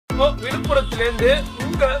இப்போ விழுப்புரத்திலிருந்து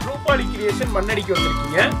உங்க ரூபாலி கிரியேஷன் மண்ணடிக்கு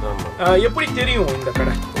வந்திருக்கீங்க. எப்படி தெரியும் இந்த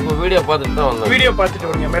கடை? உங்க வீடியோ பார்த்துட்டு தான் வந்தோம். வீடியோ பார்த்துட்டு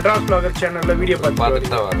வரீங்க. மெட்ராஸ் vlogger சேனல்ல வீடியோ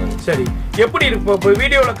பார்த்துட்டு தான் வரீங்க. சரி, எப்படி இருக்கு இப்போ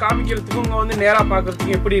வீடியோல காமிக்கிறதுக்கு உங்க வந்து நேரா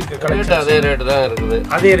பார்க்கிறதுக்கு எப்படி இருக்கு கடை? அதே ரேட் தான் இருக்குது.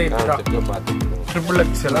 அதே ரேட் தான். பார்த்துட்டு ட்ரிபிள்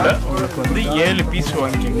எக்ஸ்எல்ல உங்களுக்கு வந்து 7 பீஸ்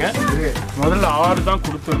வாங்கிக்கோங்க. முதல்ல 6 தான்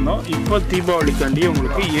கொடுத்துருந்தோம். இப்போ தீபாவளிக்காண்டி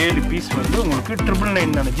உங்களுக்கு 7 பீஸ் வந்து உங்களுக்கு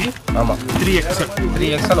 999 நினைச்சி. ஆமாம்,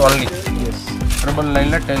 3XL only. S,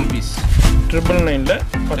 999ல 10 piece. 999ல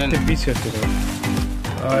 10 piece எடுத்துக்கலாம்.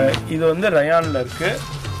 இது வந்து ரயான்ல இருக்கு.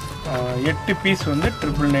 8 பீஸ் வந்து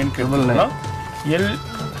 999 எடுத்துக்கலாம்.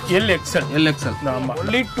 LXL ஆமா,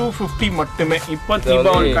 only 250 மட்டுமே. இப்போ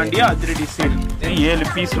தீபாவளிக்காண்டி அதிரடி சேல் 7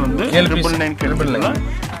 பீஸ் வந்து 999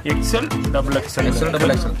 XL XXL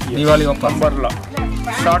Deepavali umbrella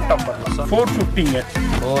short umbrella 450ங்க.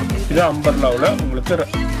 இது அம்பர்லாவில் உங்களுக்கு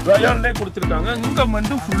ரயான்லேயே கொடுத்துருக்காங்க. இங்கே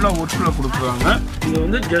வந்து ஃபுல்லாக ஒர்க்கில் கொடுத்துருக்காங்க. இது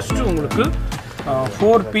வந்து ஜஸ்ட் உங்களுக்கு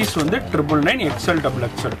 4 பீஸ் வந்து 999 XL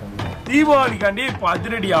XXL. தீபாவளிக்காண்டி இப்போ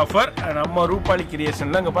அதிரடி ஆஃபர் நம்ம ரூபாலி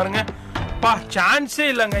கிரியேஷன்ல. இங்கே பாருங்க, சான்ஸே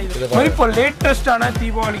இல்லைங்க. இது இப்போ லேட்டஸ்டான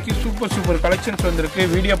தீபாவளிக்கு சூப்பர் கலெக்ஷன்ஸ் வந்திருக்கு.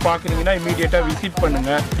 வீடியோ பார்க்குறீங்கன்னா இமீடியட்டாக விசிட்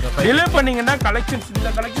பண்ணுங்க. டிலே பண்ணீங்கன்னா இந்த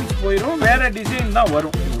கலெக்ஷன்ஸ் போயிடும், வேற டிசைன் தான்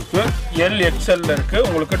வரும். உங்களுக்கு LXL இருக்கு.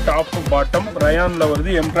 உங்களுக்கு டாப் பாட்டம் ரயான்ல வருது,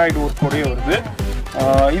 எம்ப்ராய்டு ஒர்க்கோடய வருது.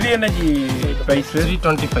 இது என்னஜி ப்ரைஸ்?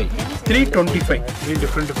 325. இது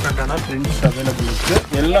டிஃப்ரெண்டான பிரிண்ட்ஸ் அவைலபிள் இருக்கு.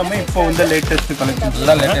 எல்லாமே இப்போ வந்து லேட்டஸ்ட் கலெக்ஷன்ஸ்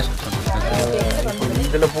தான்.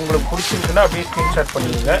 இதில் உங்களுக்கு பிடிச்சிருக்குன்னா அப்படியே ஸ்க்ரீன்ஷாட்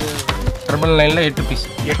பண்ணிடுங்க. 999ல 8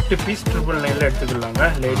 பீஸ் 999ல எடுத்துக்கலாங்க.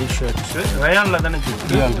 லேடிஸ் ஷர்ட்ஸ் ரயான்ல தானே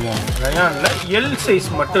ரயான்ல எல் சைஸ்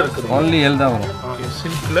மட்டும் இருக்குது. ஒன்லி எல் தான் வரும்.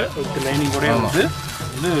 சில்க்ல வித் லைனிங் கூட வந்து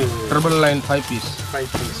இது 999 5 பீஸ்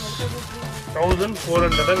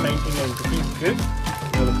 1499 ருபீஸ்க்கு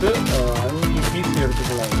உங்களுக்கு 5 பீஸ்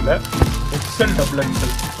எடுத்துக்கலாம். இல்லை XL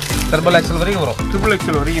XXL வரைக்கும் வரும்.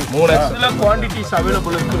 XXL வரைக்கும் 3 இதுல குவாண்டிட்டிஸ்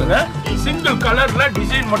அவைலபிள் இருக்குங்க. சிங்கிள் கலர்ல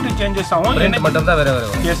டிசைன் மட்டும் சேஞ்சஸ் ஆகும். ரெண்டு மட்டும் தான் வேற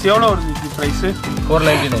வரும். எஸ், எவ்வளோ வருது பிரைஸ்?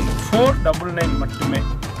 499 மட்டுமே.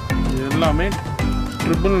 இது எல்லாமே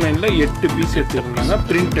 999ல 8 பீஸ் எடுத்துருக்காங்க.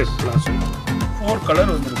 Printed class 4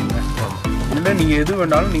 colour வந்துருக்குங்க. இல்லை நீங்க எது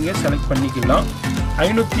வேணாலும் நீங்க செலக்ட் பண்ணிக்கலாம்.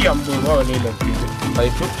 550 ரூபா விலையில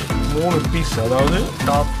இருக்குது. 3 பீஸ், அதாவது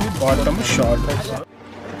டாப் பாட்டம் ஷார்ட்.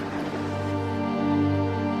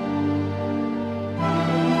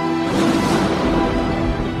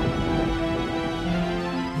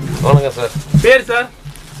 வணக்கம் சார். பேர் சார்?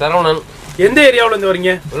 சரவணன். எந்த ஏரியாவுல இருந்து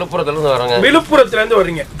வரீங்க? விழுப்புரத்துல இருந்து வராங்க. விழுப்புரத்துல இருந்து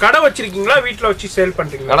வரீங்க. கடை வச்சிருக்கீங்களா, வீட்டுல வச்சு சேல்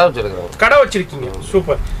பண்றீங்களா? கடை வச்சிருக்கோம். கடை வச்சிருக்கீங்க,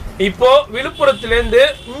 சூப்பர். இப்போ விழுப்புரத்திலிருந்து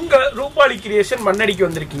உங்க ரூபாலி கிரியேஷன் மண்ணடிக்கு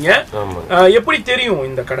வந்திருக்கீங்க. எப்படி தெரியும்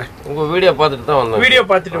இந்த கடை? உங்க வீடியோ பார்த்துட்டு தான் வந்தோம். வீடியோ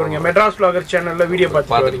பார்த்துட்டு வரீங்க. மெட்ராஸ் vlogger சேனல்ல வீடியோ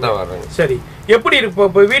பார்த்துட்டு தான் வரீங்க. சரி, எப்படி இருக்கு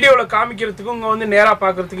இப்போ வீடியோல காமிக்கிறதுக்கு உங்க வந்து நேரா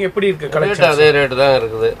பார்க்கிறதுக்கு எப்படி இருக்கு கலெக்ஷன்? அதே ரேட் தான்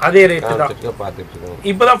இருக்குது. அதே ரேட் தான் பார்த்துட்டு இருக்கோம்.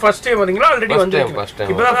 இப்போதான் ஃபர்ஸ்ட் டைம் வரீங்களா? ஆல்ரெடி வந்திருக்கீங்க?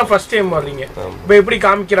 இப்போதான் ஃபர்ஸ்ட் டைம் வர்றீங்க. இப்போ எப்படி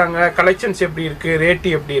காமிக்கிறாங்க? கலெக்ஷன்ஸ் எப்படி இருக்கு? ரேட்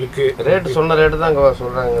எப்படி இருக்கு? ரேட் சொன்ன ரேட் தான்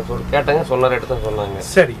சொல்றாங்க. கேட்டாங்க, சொன்ன ரேட் தான் சொன்னாங்க.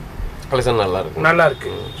 சரி, கலெக்ஷன் நல்லா இருக்கு.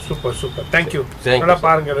 சூப்பர். Thank you. நல்லா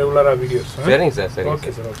பாருங்க ரெகுலரா வீடியோஸ். சரிங்க சார். சரி. Okay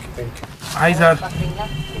sir. Okay, thank you. Hi sir.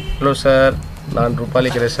 Hello sir, நான் ரூபாலி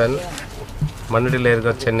கிரியேஷன் மண்ணடியில்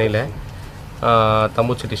இருக்கோம். சென்னையில்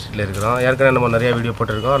தம்பு டிஸ்ட்ரிக்டில் இருக்கிறோம். ஏற்கனவே நம்ம நிறையா வீடியோ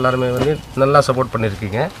போட்டிருக்கோம். எல்லாருமே வந்து நல்லா சப்போர்ட்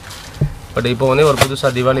பண்ணியிருக்கீங்க. பட் இப்போ வந்து ஒரு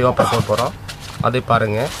புதுசாக தீபாவளி ஆஃபர் போட போகிறோம், அதை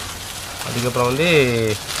பாருங்கள். அதுக்கப்புறம் வந்து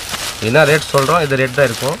என்ன ரேட் சொல்கிறோம், இது ரேட் தான்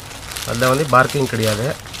இருக்கும். அதில் வந்து பார்க்கிங் கிடையாது.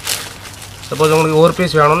 சப்போஸ் உங்களுக்கு ஒரு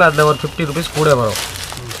பீஸ் வேணும்னா அதில் ஒரு 50 ருபீஸ் கூட வரும்.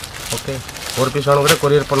 ஓகே, ஒரு பீஸ் வேணும் கூட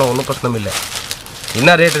கொரியர் பண்ண ஒன்றும் பிரச்சனை இல்லை.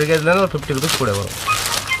 என்ன ரேட் இருக்குது அதுலேருந்து ஒரு 50 ருபீஸ் கூட வரும்.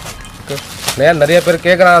 ஓகே, நிறைய பேர்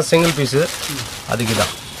கேட்குறான் சிங்கிள் பீஸு, அதுக்கு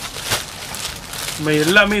தான்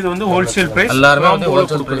எல்லாமே. இது வந்து ஹோல்சேல் பிரைஸ். எல்லாருமே வந்து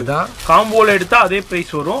ஹோல்சேல் பிரைஸ் தான். காம்போல எடுத்தா அதே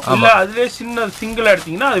பிரைஸ் வரும். இல்ல அதுவே சின்ன சிங்கிள்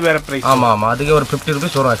எடுத்தீங்கன்னா அது வேற பிரைஸ். ஆமா, அதுக்கு ஒரு 50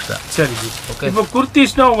 ருபீஸ் வரும் எக்ஸ்ட்ரா. சரி. ஓகே, இப்போ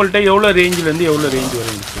குர்தீஸ்னா உங்கள்ட்ட எவ்வளவு ரேஞ்சில இருந்து எவ்வளவு ரேஞ்ச்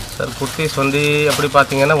வரைக்கும் இருக்கு சார்? குர்தீஸ் வந்து எப்படி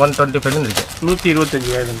பாத்தீங்கன்னா 125 ல இருக்கு.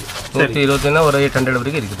 125 இருந்து 125னா ஒரு 800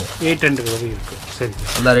 வரைக்கும் இருக்குது. 800 வரைக்கும் இருக்கு. சரி,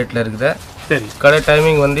 எல்லா ரேட்ல இருக்குது. சரி. கடை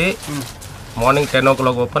டைமிங் வந்து மார்னிங் 10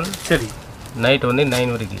 o'clock ஓப்பன். சரி. நைட் வந்து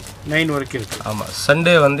 9 வரைக்கும். 9 வரைக்கும் இருக்கு. ஆமா.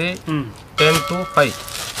 சண்டே வந்து 10 to 5.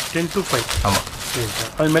 ஆமா.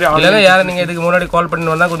 அது மாதிரி இல்லைன்னா யாரும் நீங்கள் இதுக்கு முன்னாடி கால்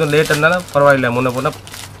பண்ணி வந்தால் கொஞ்சம் லேட் இருந்தாலும் பரவாயில்ல, முன்ன போனால்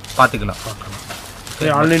பார்த்துக்கலாம்.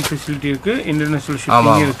 ஆன்லைன் ஃபெசிலிட்டி இருக்குது, இன்டர்நேஷ்னல்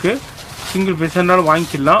ஷிப்பிங் இருக்குது. சிங்கிள் பீஸ்னாலும்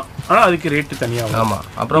வாங்கிக்கலாம், ஆனால் அதுக்கு ரேட்டு தனியாக. ஆமாம்.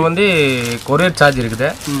 அப்புறம் வந்து கொரியர் சார்ஜ் இருக்குது.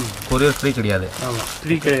 கொரியர் ஃப்ரீ கிடையாது. ஆமாம்,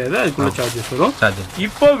 ஃப்ரீ கிடையாது, அதுக்குள்ள சார்ஜஸ் வரும். சார்ஜஸ்.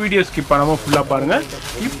 இப்போ வீடியோ ஸ்கிப் பண்ணாமல் ஃபுல்லாக பாருங்கள்.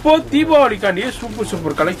 இப்போ தீபாவளிக்காண்டியே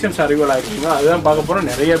சூப்பர் கலெக்ஷன்ஸ் அரைவல் ஆகிருக்குங்க. அதுதான் பார்க்க போகிறோம்.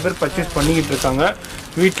 நிறைய பேர் பர்ச்சேஸ் பண்ணிக்கிட்டு இருக்காங்க.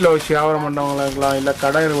 வீட்டில் வச்சு வியாபாரம் பண்ணுறவங்களா இருக்கலாம், இல்லை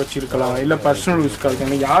கடையில் வச்சுருக்கலாம், இல்லை பர்சனல் யூஸ்க்காக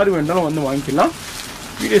இருக்காங்க. யார் வேண்டாலும் வந்து வாங்கிக்கலாம்.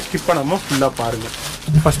 வீடியோ ஸ்கிப் பண்ணாமல் ஃபுல்லாக பாருங்கள்.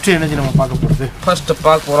 ஃபஸ்ட்டு என்னது நம்ம பார்க்க போகிறது? ஃபர்ஸ்ட்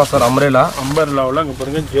பார்க்க போகிறோம் சார் அம்பரேலாவில். அங்கே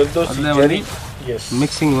பாருங்கள் ஜெர்தோசி ஜரி. எஸ்,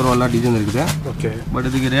 மிக்சிங் வரும், எல்லாம் டிசைன் இருக்குது. ஓகே. பட்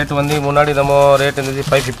இதுக்கு ரேட் வந்து முன்னாடி நம்ம ரேட் இருந்தது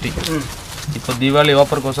 550. இப்போ தீபாவளி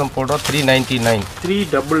ஆஃபர் கோசம் போடுறோம் 399.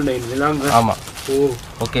 399. ஆமாம். ஓ,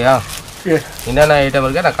 ஓகேயா? என்னென்ன ஐட்டம்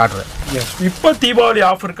இருக்கு நான் காட்டுறேன். இப்போ தீபாவளி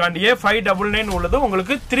ஆஃபருக்காண்டியே 599 உள்ளது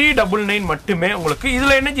உங்களுக்கு 399 மட்டுமே. உங்களுக்கு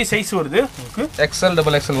இதில் என்ன சைஸ் வருது? உங்களுக்கு XL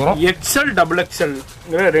XXL வரும். XL XXL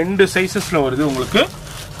ரெண்டு சைஸஸில் வருது. உங்களுக்கு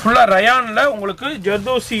ஃபுல்லாக ரயானில் உங்களுக்கு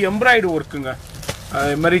ஜர்தோசி எம்ப்ராய்டு ஒர்க்குங்க.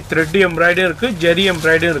 அது மாதிரி த்ரெட் எம்ப்ராய்டும் இருக்குது, ஜெரி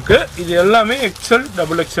எம்ப்ராய்டும் இருக்குது. இது எல்லாமே XL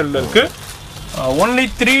XXL இருக்குது. ஒன்லி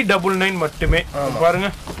 399 மட்டுமே.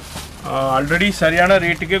 பாருங்கள், ஆல்ரெடி சரியான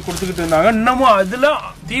ரேட்டுக்கே கொடுத்துக்கிட்டு இருந்தாங்க. இன்னமும் அதில்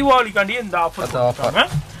தீபாவளிக்காண்டியே இந்த ஆஃபர்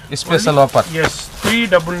ஸ்பெஷல் ஆஃபர். எஸ்,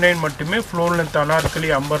 399 மட்டுமே. ஃப்ளோர் லென்த் அனார்கலி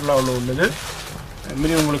அம்பர்லாவில் உள்ளது.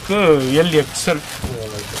 அதுமாரி உங்களுக்கு XL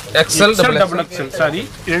XXL சாரி,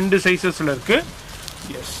 ரெண்டு சைஸஸில் இருக்குது.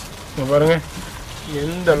 எஸ், பாருங்க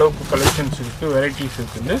எந்த அளவுக்கு கலெக்ஷன்ஸ் இருக்குது, வெரைட்டிஸ்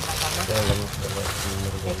இருக்குது.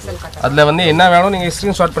 அதில் வந்து என்ன வேணும் நீங்கள்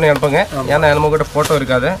ஸ்க்ரீன்ஷாட் பண்ணி அனுப்புங்க. ஏன்னா நம்ம கிட்ட ஃபோட்டோ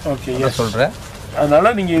இருக்காது. ஓகே, சொல்கிறேன். அதனால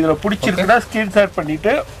நீங்கள் இதில் பிடிச்சிருக்குன்னா ஸ்க்ரீன்ஷாட்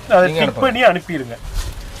பண்ணிவிட்டு அதை கிளிக் பண்ணி அனுப்பிடுங்க.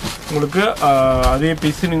 உங்களுக்கு அதே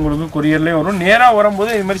பீஸ் உங்களுக்கு கொரியர்லேயே வரும். நேராக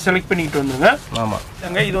வரும்போது இது மாதிரி செலக்ட் பண்ணிக்கிட்டு வந்துருங்க. ஆமாம்.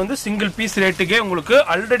 இது வந்து சிங்கிள் பீஸ் ரேட்டுக்கே உங்களுக்கு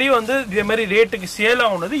ஆல்ரெடி வந்து இதே மாதிரி ரேட்டுக்கு சேல்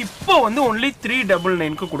ஆகுனது இப்போ வந்து ஒன்லி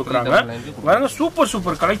 399க்கு கொடுக்குறாங்க. பாருங்க,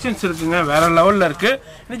 சூப்பர் கலெக்ஷன்ஸ் இருக்குங்க, வேற லெவலில் இருக்கு.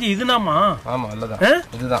 இதுனாமா? ஆமாம்,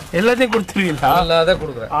 இதுதான் எல்லாத்தையும் கொடுத்துருவீங்களா? எல்லாத்தையும்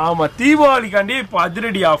கொடுக்குறேன். ஆமாம், தீபாவளிக்காண்டி இப்போ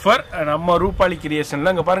அதிரடி ஆஃபர் நம்ம ரூபாலி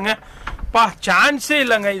கிரியேஷன்ல. இங்கே பாருங்க, சான்ஸே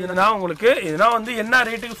இல்லைங்க. இதுனா உங்களுக்கு இதுனா வந்து என்ன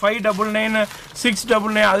ரேட்டுக்கு 599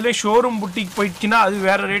 699 அதுலேயே ஷோரூம் புட்டிக்கு போயிடுச்சுன்னா அது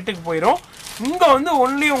வேற ரேட்டுக்கு போயிடும். இங்கே வந்து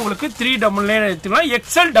ஒன்லி உங்களுக்கு 399 எடுத்துக்கலாம்.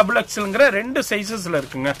 XL XXLங்கிற ரெண்டு சைஸஸில்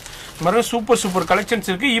இருக்குங்க. மாதிரி சூப்பர் கலெக்ஷன்ஸ்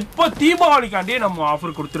இருக்கு. இப்போ தீபாவளிக்காண்டியே நம்ம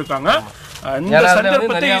ஆஃபர் கொடுத்துருக்காங்க. இந்த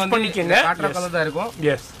சந்தர்ப்பத்தை யூஸ் பண்ணிக்கங்க. கலர் தான் இருக்கும்.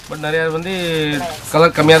 எஸ், பட் நிறைய வந்து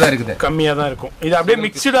கலர் கம்மியாக தான் இருக்கும். இது அப்படியே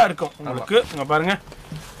மிக்சடாக இருக்கும் உங்களுக்கு. இங்கே பாருங்க.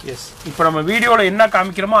 எஸ், இப்போ நம்ம வீடியோவில் என்ன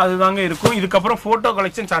காமிக்கிறோமோ அதுதாங்க இருக்கும். இதுக்கப்புறம் ஃபோட்டோ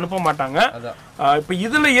கலெக்ஷன்ஸ் அனுப்ப மாட்டாங்க. இப்போ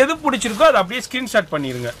இதில் எது பிடிச்சிருக்கோ அதை அப்படியே ஸ்க்ரீன்ஷாட்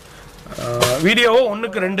பண்ணிடுங்க. வீடியோவை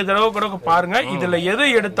 1க்கு 2 தடவை கூட பாருங்க. இதில் எது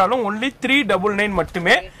எடுத்தாலும் ஒன்லி 399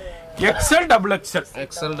 மட்டுமே. XL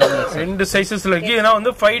XXL ரெண்டு சைஸஸ்ல இருக்கு. ஏன்னா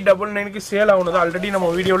வந்து 599க்கு சேல் ஆகுனது ஆல்ரெடி நம்ம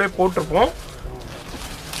வீடியோலேயே போட்டிருப்போம்.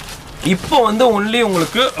 இப்போ வந்து ஒன்லி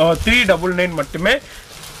உங்களுக்கு 399 மட்டுமே.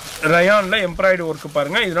 ரயான்ல எம்ப்ராய்டு ஒர்க்கு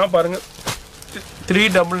பாருங்க. இதெல்லாம் பாருங்க,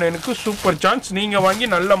 399க்கு சூப்பர் சான்ஸ். நீங்க வாங்கி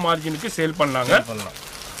நல்ல மார்ஜினுக்கு சேல் பண்ணலாங்க.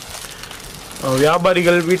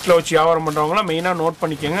 வியாபாரிகள் வீட்டில் வச்சு வியாபாரம் பண்றவங்களாம் மெயினாக நோட்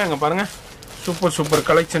பண்ணிக்கோங்க. அங்கே பாருங்க, சூப்பர்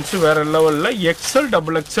கலெக்ஷன்ஸ் வேற லெவலில். XL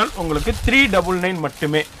XXL உங்களுக்கு 399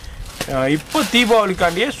 மட்டுமே. இப்போ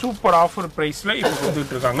தீபாவளிக்காண்டியே சூப்பர் ஆஃபர் ப்ரைஸில் இப்போ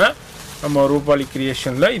கொடுத்துட்டு இருக்காங்க நம்ம ரூபாலி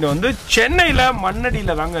கிரியேஷனில். இது வந்து சென்னையில்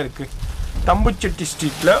மண்ணடியில் தாங்க இருக்குது. தம்பு செட்டி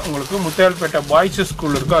ஸ்ட்ரீட்டில் உங்களுக்கு முத்தையால்பேட்டை பாய்ஸ்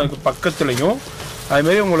ஸ்கூல் இருக்குது, அதுக்கு பக்கத்துலையும்.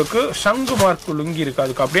 அதுமாரி உங்களுக்கு சங்கு மார்க்கு லுங்கி இருக்குது,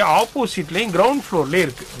 அதுக்கு அப்படியே ஆப்போசிட்லேயும் கிரவுண்ட் ஃப்ளோர்லேயே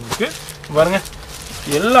இருக்குது. உங்களுக்கு பாருங்க,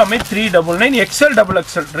 எல்லாமே 399 XL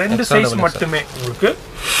XXL ரெண்டு சைஸ் மட்டுமே உங்களுக்கு.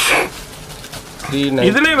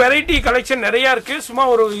 இதுலேயும் வெரைட்டி கலெக்ஷன் நிறையா இருக்குது. சும்மா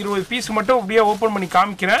ஒரு 20 பீஸ் மட்டும் அப்படியே ஓப்பன் பண்ணி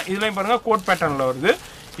காமிக்கிறேன். இதுலேயும் பாருங்கள், கோட் பேட்டர்னில் வருது.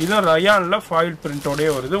 இதுவும் ரயானில் ஃபாயில் பிரிண்டோடய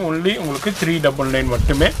வருது. ஒன்லி உங்களுக்கு 399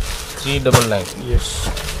 மட்டுமே. 399. எஸ்,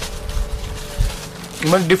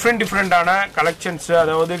 இந்த மாதிரி டிஃப்ரெண்டான கலெக்ஷன்ஸ்,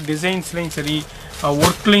 அதாவது டிசைன்ஸ்லையும் சரி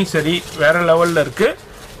ஒர்க்லையும் சரி வேற லெவலில் இருக்குது.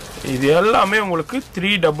 இது எல்லாமே உங்களுக்கு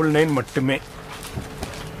 399 மட்டுமே.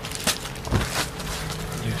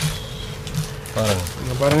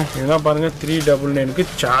 இங்கே பாருங்க, இதெல்லாம் பாருங்க, 399க்கு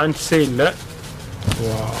சான்ஸே இல்லை.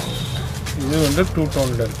 இது வந்து 2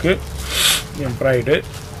 டோனில் இருக்கு எம்ப்ராய்டு.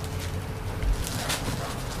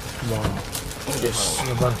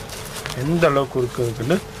 எந்த அளவுக்கு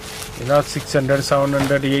இருக்குதுன்னு ஏதாவது 600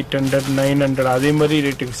 700 800 900 அதே மாதிரி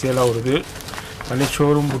ரேட்டுக்கு சேல் ஆகுது. அதே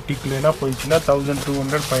ஷோரூம் புட்டிக்குலாம் போயிடுச்சுன்னா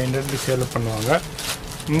 1200 500 சேல் பண்ணுவாங்க.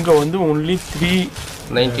 இங்கே வந்து ஒன்லி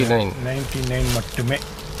 399 மட்டுமே.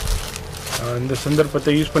 இந்த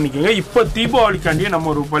சந்தர்ப்பத்தை யூஸ் பண்ணிக்கோங்க. இப்போ தீபாவளிக்காண்டியே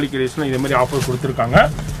நம்ம ரூபாலி கிரியேஷனில் இதே மாதிரி ஆஃபர் கொடுத்துருக்காங்க.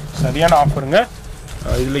 சரியான ஆஃபருங்க.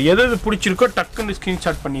 இதில் எது பிடிச்சிருக்கோ டக்குன்னு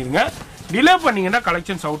ஸ்க்ரீன்ஷாட் பண்ணிடுங்க. டிலே பண்ணீங்கன்னா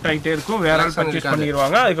கலெக்ஷன்ஸ் அவுட் ஆகிட்டே இருக்கும், வேற ஆள் பர்ச்சேஸ்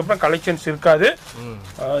பண்ணிடுவாங்க, அதுக்கப்புறம் கலெக்ஷன்ஸ் இருக்காது.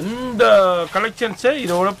 இந்த கலெக்ஷன்ஸை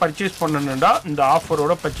இதோட பர்ச்சேஸ் பண்ணணும்டா, இந்த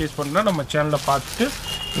ஆஃபரோட பர்ச்சேஸ் பண்ணால் நம்ம சேனலில் பார்த்துட்டு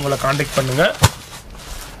உங்களை காண்டாக்ட் பண்ணுங்கள்.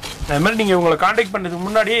 அது மாதிரி நீங்கள் உங்களை காண்டாக்ட் பண்ணுறதுக்கு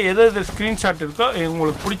முன்னாடியே எது ஸ்க்ரீன்ஷாட் இருக்கோ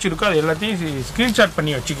உங்களுக்கு பிடிச்சிருக்கோ அது எல்லாத்தையும் ஸ்க்ரீன்ஷாட்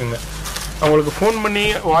பண்ணி வச்சுக்கோங்க. அவங்களுக்கு ஃபோன் பண்ணி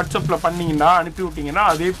வாட்ஸ்அப்பில் பண்ணிங்கன்னா அனுப்பி விட்டிங்கன்னா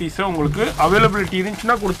அதே பீஸை உங்களுக்கு அவைலபிலிட்டி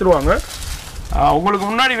இருந்துச்சுன்னா கொடுத்துருவாங்க. உங்களுக்கு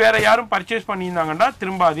முன்னாடி வேறு யாரும் பர்ச்சேஸ் பண்ணியிருந்தாங்கன்னா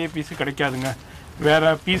திரும்ப அதே பீஸு கிடைக்காதுங்க,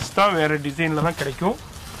 வேறு பீஸ் தான் வேறு டிசைனில் தான் கிடைக்கும்.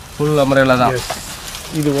 ஃபுல் அம்பரேலா தான்.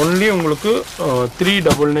 இது ஒன்லி உங்களுக்கு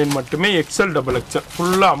 399 மட்டுமே. எக்ஸல் டபுள் எக்ஸல்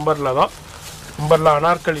ஃபுல்லாக அம்பர்லா தான். அம்பர்லா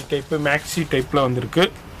அனார்கலி டைப்பு மேக்ஸி டைப்பில் வந்திருக்கு.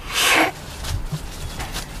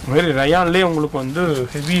 வேறு ரயான்லேயே உங்களுக்கு வந்து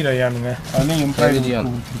ஹெவி ரயானுங்க, அதுலேயும் எம்ப்ராய்டரி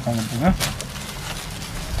கொடுத்துருக்காங்க.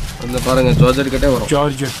 இந்த பாருங்கள் ஜார்ஜெட் கிட்டே வரும்.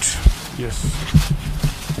 ஜார்ஜெட், எஸ்,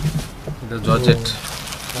 இந்த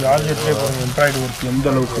ஜார்ஜெட்லேயே பாருங்கள் எம்ப்ராய்டரி ஒர்க் எந்த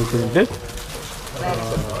அளவுக்கு இருக்குது.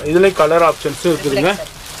 இதில் கலர் ஆப்ஷன்ஸும் இருக்குதுங்க.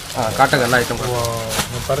 காட்டுங்க எல்லா ஐட்டம்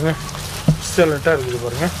பாருங்கள், எக்ஸலண்ட்டாக இருக்குது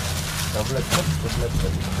பாருங்கள்.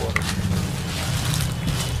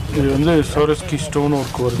 இது வந்து சோரஸ்கி ஸ்டோன்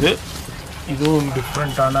ஒர்க் வருது, இதுவும்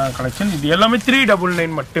டிஃப்ரெண்ட்டான கலெக்ஷன். இது எல்லாமே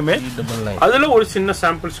 399 மட்டுமே. அதில் ஒரு சின்ன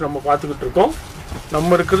சாம்பிள்ஸ் நம்ம பார்த்துக்கிட்டு இருக்கோம். நம்ம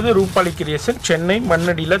இருக்கிறது ரூபாலி கிரியேஷன், சென்னை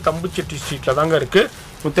மண்ணடியில் தம்பு செட்டி ஸ்ட்ரீட்டில் தாங்க இருக்குது.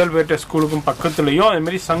 முத்தல்பேட்டை ஸ்கூலுக்கும் பக்கத்துலேயும்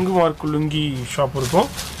அதேமாதிரி சங்குமார் குலுங்கி ஷாப் இருக்கும்,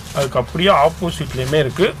 அதுக்கு அப்படியே ஆப்போசிட்லேயுமே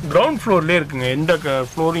இருக்குது. கிரவுண்ட் ஃப்ளோர்லேயே இருக்குங்க, எந்த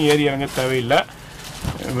ஃப்ளோரும் ஏறி இறங்க தேவையில்லை.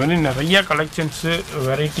 வெளி நிறைய கலெக்ஷன்ஸு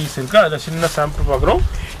வெரைட்டிஸ் இருக்குது, அதில் சின்ன சாம்பிள் பார்க்குறோம்.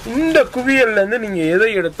 இந்த குவியல்லேருந்து நீங்கள் எதை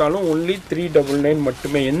எடுத்தாலும் ஒன்லி 399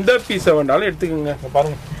 மட்டுமே. எந்த பீஸை வேண்டாலும் எடுத்துக்கோங்க.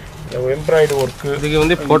 பாருங்கள் எம்ப்ராய்டரி ஒர்க்கு. இதுக்கு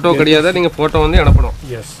வந்து ஃபோட்டோ கிடையாது, நீங்கள் ஃபோட்டோ வந்து அனுப்பணும்.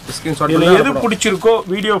 S, screenshot. இதில் எது பிடிச்சிருக்கோ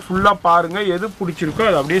வீடியோ ஃபுல்லாக பாருங்கள், எது பிடிச்சிருக்கோ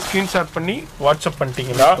அதை அப்படியே ஸ்க்ரீன்ஷாட் பண்ணி வாட்ஸ்அப்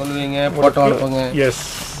பண்ணிட்டீங்களா சொல்லுவீங்க, ஃபோட்டோ அனுப்புங்க. எஸ்,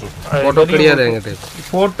 ஃபோட்டோ கிடையாது எங்கிட்ட.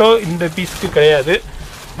 ஃபோட்டோ இந்த பீஸ்க்கு கிடையாது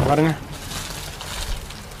பாருங்கள்.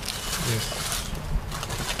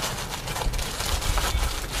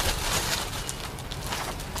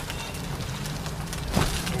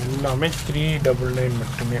 எல்லாமே 399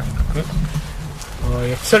 மட்டுமே உங்களுக்கு.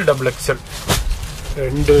 எக்ஸல் டபுள் எக்ஸல்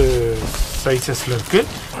 2 சைஸஸில் இருக்குது.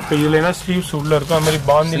 இப்போ இதில் என்ன ஸ்லீவ்ஸ் உள்ளே இருக்கும், அது மாதிரி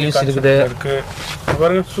பாந்தினி இருக்குது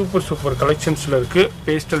பாருங்க. சூப்பர் கலெக்ஷன்ஸில் இருக்குது.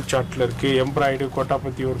 பேஸ்டல் சார்ட்டில் இருக்குது, எம்ப்ராய்டு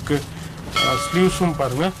கோட்டாபத்தி ஒர்க்கு. ஸ்லீவ்ஸும்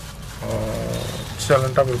பாருங்கள்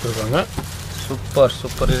எக்ஸலண்ட்டாக கொடுத்துருக்காங்க.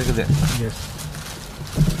 சூப்பர் இருக்குது. S,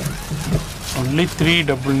 only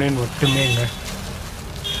 399 மட்டுமேங்க.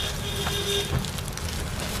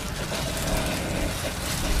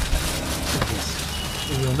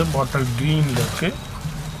 இது வந்து பாட்டில் க்ரீனில் இருக்குது.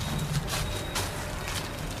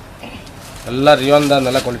 எல்லாம் ரியான் தான்,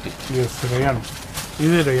 நல்ல குவாலிட்டி. S, rayon.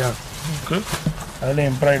 இது ரயான் ஒர்க்கு, அதில்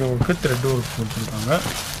எம்ப்ராய்டரி ஒர்க்கு, த்ரெட் ஒர்க் கொடுத்துருக்காங்க.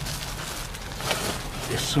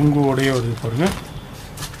 எஸ், சுங்குவோடையே வருது பாருங்கள்.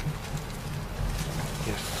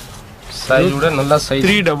 சைஸோட நல்லா சைஸ்.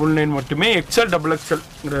 399 மட்டுமே. எக்ஸல் டபுள் எக்ஸல்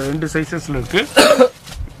 2 சைஸஸில் இருக்குது.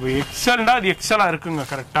 இப்போ எக்ஸல்னா அது எக்ஸலாக இருக்குங்க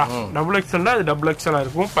கரெக்டாக. டபுள் எக்ஸல்னா அது டபுள் எக்ஸலாக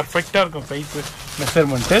இருக்கும், பர்ஃபெக்டாக இருக்கும் சைஸு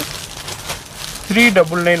மெஷர்மெண்ட்டு.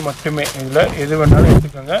 399 மட்டுமே. இதில் எது வேணாலும்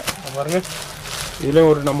எடுத்துக்கோங்க. பாருங்கள், இதில்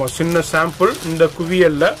ஒரு நம்ம சின்ன சாம்பிள் இந்த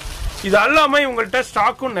குவியலில். இது எல்லாமே உங்கள்கிட்ட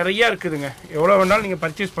ஸ்டாக்கும் நிறையா இருக்குதுங்க, எவ்வளோ வேணாலும் நீங்கள்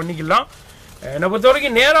பர்ச்சேஸ் பண்ணிக்கலாம். என்னை பொறுத்த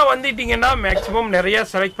வரைக்கும் நேராக வந்துட்டீங்கன்னா மேக்ஸிமம் நிறையா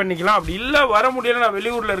செலக்ட் பண்ணிக்கலாம். அப்படி இல்லை வர முடியல, நான்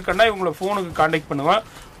வெளியூரில் இருக்கேன்னா இவங்களை ஃபோனுக்கு காண்டாக்ட் பண்ணுவேன்,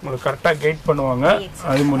 உங்களுக்கு கரெக்டாக கைட் பண்ணுவாங்க,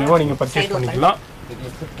 அது மூலிமா நீங்கள் பர்ச்சேஸ் பண்ணிக்கலாம்.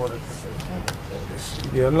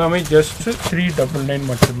 இது எல்லாமே ஜஸ்ட் 399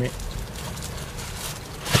 மட்டுமே.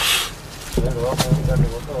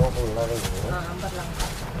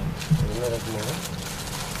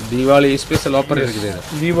 தீபாவளி ஸ்பெஷல் ஆஃபர் இருக்குது.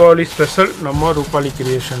 தீபாவளி ஸ்பெஷல் நம்ம ரூபாலி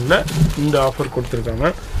கிரியேஷனில் இந்த ஆஃபர் கொடுத்துருக்காங்க.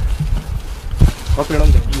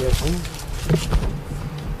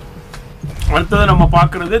 அடுத்தது நம்ம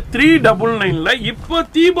பார்க்குறது 399ல் இப்போ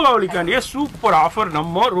தீபாவளிக்காண்டிய சூப்பர் ஆஃபர்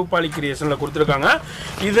நம்ம ரூபாலி கிரியேஷனில் கொடுத்துருக்காங்க.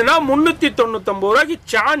 இதுனா 399 ரூபாய்க்கு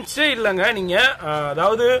சான்ஸே இல்லைங்க. நீங்கள்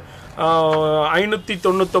அதாவது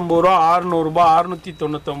 599 ரூபா, 600 ரூபா,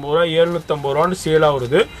 699 ரூபா, 750 ரூபான்னு சேலாக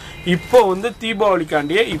வருது. இப்போ வந்து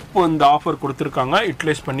தீபாவளிக்காண்டியே இப்போ இந்த ஆஃபர் கொடுத்துருக்காங்க,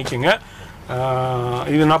 யூட்டிலைஸ் பண்ணிக்கோங்க.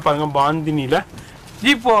 இதுனா பாருங்க பாந்தினியில்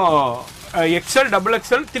இப்போ எக்ஸல் டபுள்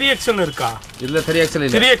எக்ஸல் 3XL இருக்கா? இல்ல 3XL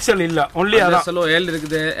இல்ல. 3XL இல்ல, ஒன்லி அதான். L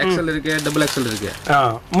இருக்குது, XL இருக்கு, டபுள் XL இருக்கு.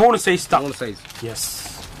 3 சைஸ் தான். 3 சைஸ். எஸ்,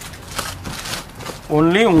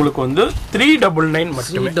 ஒன்லி உங்களுக்கு வந்து 399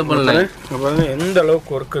 மட்டுமே. 399 பாருங்க எந்த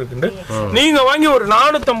அளவுக்கு ஒர்க் இருக்குன்னு. நீங்க வாங்கி ஒரு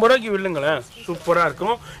 450 ரூபாய்க்கு வில்லுங்களேன், சூப்பரா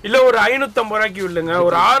இருக்கும். இல்ல ஒரு 550 ரூபாய்க்கு வில்லுங்க,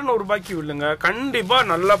 ஒரு 600 ரூபாய்க்கு வில்லுங்க, கண்டிப்பா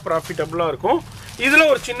நல்லா ப்ராஃபிட்டபிளா இருக்கும். இதுல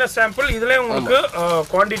ஒரு சின்ன சாம்பிள், இதுல உங்களுக்கு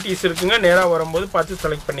குவாண்டிட்டிஸ் இருக்குங்க. நேரா வரும்போது பார்த்து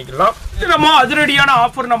செலக்ட் பண்ணிக்கலாம். இது நம்ம அதிரடியான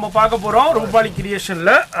ஆஃபர் நம்ம பார்க்க போறோம் ரூபாலி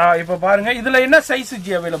கிரியேஷன்ல. இப்ப பாருங்க இதுல என்ன சைஸ்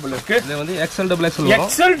ஜி அவைலபிள் இருக்கு. இது வந்து XL XXL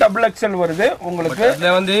XL XXL வருது உங்களுக்கு.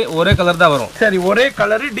 இதுல வந்து ஒரே கலர் தான் வரும். சரி, ஒரே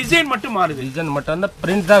கலர், டிசைன் மட்டும் மாறுது. டிசைன் மட்டும் அந்த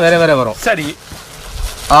பிரிண்ட் தான் வேற வேற வரும். சரி,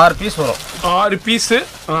 6 பீஸ் வரும். 6 பீஸ்.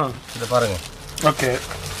 இது பாருங்க. ஓகே,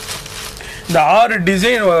 இந்த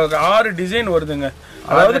 6 டிசைன் வருதுங்க.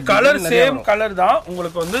 அதாவது கலர் சேம் கலர் தான்.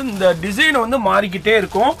 உங்களுக்கு வந்து இந்த டிசைன் வந்து மாறிக்கிட்டே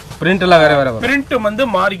இருக்கும். பிரிண்ட் எல்லாம் வேற வேற வரும். பிரிண்ட் வந்து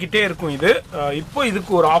மாறிக்கிட்டே இருக்கும். இது இப்போ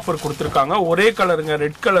இதுக்கு ஒரு ஆஃபர் கொடுத்துருக்காங்க. ஒரே கலருங்க,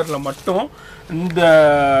 ரெட் கலர்ல மட்டும் இந்த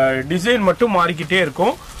டிசைன் மட்டும் மாறிக்கிட்டே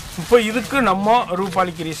இருக்கும். இப்போ இதுக்கு நம்ம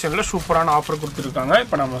ரூபாலி கிரியேஷன்ல சூப்பரான ஆஃபர் கொடுத்துருக்காங்க.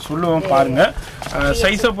 இப்போ நம்ம சொல்லுவோம் பாருங்க.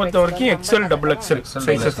 சைஸை பொறுத்த வரைக்கும் XL XXL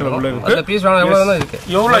சைஸஸ்ல இருக்கு.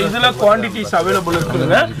 எவ்வளவு இதுல குவாண்டிட்டிஸ் அவைலபிள்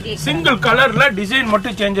இருக்குங்க. சிங்கிள் கலர்ல டிசைன்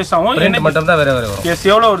மட்டும் சேஞ்சஸ் ஆகும். என்ன மட்டும் தான் வேற வேற வரும். எஸ்,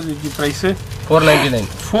 எவ்வளவு வருது பிரைஸ்?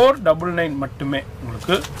 499 மட்டுமே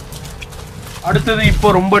உங்களுக்கு. அடுத்தது இப்போ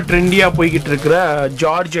ரொம்ப ட்ரெண்டியா போய்கிட்டு இருக்கிற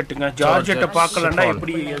ஜார்ஜெட்டுங்க. ஜார்ஜெட்டை பார்க்கலன்னா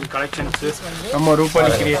எப்படி கலெக்ஷன்ஸ் நம்ம ரூபாலி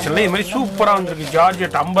கிரியேஷன்ல இது மாதிரி சூப்பரா வந்திருக்கு.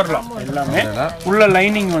 ஜார்ஜெட் அம்பர்லா எல்லாமே உள்ள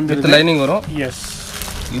லைனிங் வந்து லைனிங் வரும். எஸ்,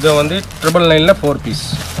 இது வந்து 999ல 4 பீஸ்.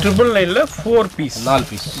 999ல 4 piece, 4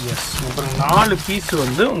 piece. எஸ், அப்புறம் 4 பீஸ்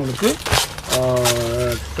வந்து உங்களுக்கு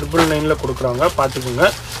 999ல கொடுக்குறாங்க. பார்த்துக்கோங்க.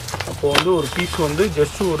 அப்போ வந்து ஒரு பீஸ் வந்து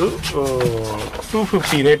ஜஸ்ட் ஒரு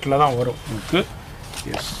 250 ரேட்ல தான் வரும் உங்களுக்கு.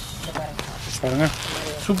 எஸ் பாருங்க,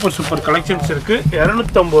 சூப்பர் கலெக்ஷன்ஸ் இருக்கு.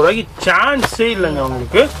 250 ரூபாய்க்கு சான்ஸே இல்லைங்க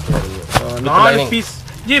உங்களுக்கு. 4 பீஸ்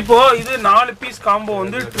ஜி. இப்போ இது 4 பீஸ் காம்போ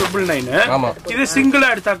வந்து 999. இது சிங்கிளா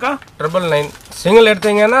எடுத்தாக்கா 999. சிங்கிள்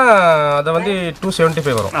எடுத்தீங்கன்னா அது வந்து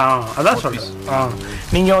 275 வரும். அதான் சொல்றேன்.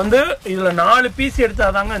 நீங்க வந்து இதுல 4 பீஸ்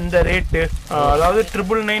எடுத்தாதாங்க இந்த ரேட்டு. அதாவது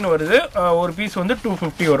 999 வருது. ஒரு பீஸ் வந்து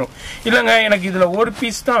 250 வரும். இல்லங்க எனக்கு இதுல ஒரு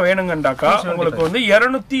பீஸ் தான் வேணுங்கண்டாக்கா உங்களுக்கு வந்து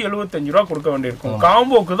 275 ரூபா கொடுக்க வேண்டியிருக்கும்.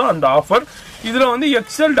 காம்போக்கு தான் அந்த ஆஃபர். இதுல வந்து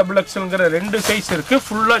XL XXLங்கிற 2 சைஸ் இருக்கு.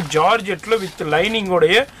 ஃபுல்லா ஜார்ஜெட்ல வித்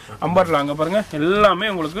லைனிங்கோடைய அம்பர்லாங்க பாருங்க. எல்லாமே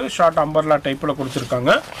உங்களுக்கு ஷார்ட் அம்பர்லா டைப்ல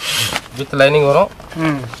கொடுத்துருக்காங்க. வித் லைனிங் வரும்.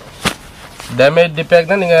 டேமேஜ்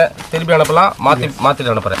டிஃபெக்ட்னா நீங்க திருப்பி அனுப்பலாம். மாத்தி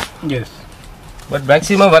அனுப்புறேன். எஸ், பட்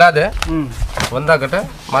மேக்ஸிமம் வராது. வந்தா கிட்ட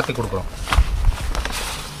மாத்தி கொடுக்குறோம்.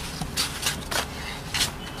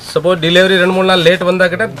 சப்போஸ் டெலிவரி 2-3 நாள் லேட் வந்தா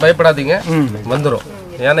கிட்ட பயப்படாதீங்க, வந்துடும்.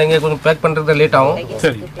 ஏன்னா இங்கே கொஞ்சம் பேக் பண்ணுறது லேட் ஆகும்.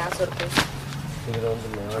 சரி,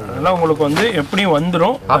 அதெல்லாம் உங்களுக்கு வந்து எப்படியும்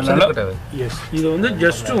வந்துடும். எஸ், இது வந்து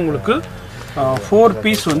ஜஸ்ட் உங்களுக்கு 4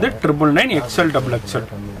 பீஸ் வந்து 999 XL XXL.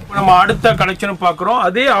 நம்ம அடுத்த கலெக்ஷன் பார்க்குறோம்.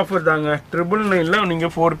 அதே ஆஃபர் தாங்க. 999ல நீங்க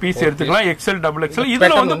 4 பீஸ் எடுத்துக்கலாம். XL XXL.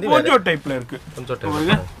 இதுல வந்து போஜோ டைப்ல இருக்கு.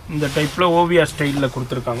 இந்த டைப்ல ஓவியா ஸ்டைல்ல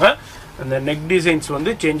கொடுத்துருக்காங்க. அந்த நெக் டிசைன்ஸ்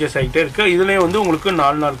வந்து சேஞ்சஸ் ஆகிட்டே இருக்கு. இதுலயே வந்து உங்களுக்கு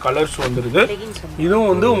 4 கலர்ஸ் வந்துருது.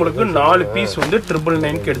 இதுவும் வந்து உங்களுக்கு 4 பீஸ் வந்து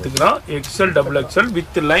 999க்கு எடுத்துக்கலாம். XL XXL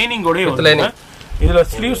with லைனிங்கோட. இதுல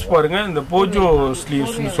ஸ்லீவ்ஸ் பாருங்க, இந்த போஜோ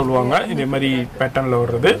ஸ்லீவ்ஸ்னு சொல்லுவாங்க. இதே மாதிரி பேட்டர்ன்ல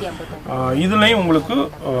வர்றது. இதுலயும் உங்களுக்கு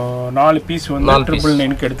 4 பீஸ் வந்து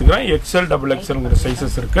 999க்கு எடுத்துக்கலாம். XL XXLங்கிற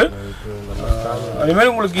சைஸஸ் இருக்கு. அதே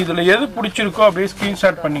மாதிரி உங்களுக்கு இதுல எது பிடிச்சிருக்கோ அப்படியே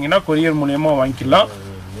ஸ்கிரீன்ஷாட் பண்ணீங்கன்னா கொரியர் மூலியமா வாங்கிக்கலாம்.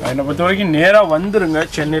 என்னை பொறுத்த வரைக்கும் நேராக வந்துருங்க.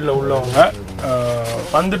 சென்னையில் உள்ளவங்க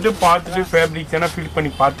வந்துட்டு பார்த்துட்டு ஃபேப்ரிக்ஸ் எல்லாம் ஃபீல்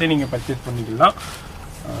பண்ணி பார்த்து நீங்கள் பர்ச்சேஸ் பண்ணிக்கலாம்.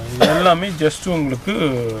 இது எல்லாமே ஜஸ்ட் உங்களுக்கு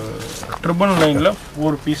 999ல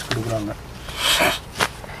 4 பீஸ் கொடுக்குறாங்க.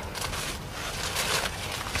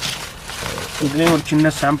 இதுலேயே ஒரு சின்ன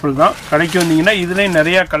சாம்பிள் தான். கடைக்கு வந்தீங்கன்னா இதுலேயும்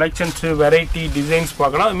நிறையா கலெக்ஷன்ஸு, வெரைட்டி, டிசைன்ஸ்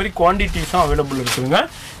பார்க்கலாம். அது மாதிரி குவான்டிட்டிஸும் அவைலபிள் இருக்குதுங்க.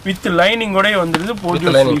 வித் லைனிங்கோடய வந்துடுது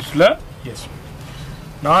போஜோ ஸ்லீவ்ஸில். எஸ்,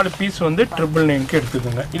 4 பீஸ் வந்து 999க்கு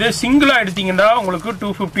எடுத்துக்கோங்க. இதே சிங்கிளாக எடுத்தீங்கன்னா உங்களுக்கு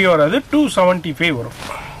 250 வராது, 275 வரும்.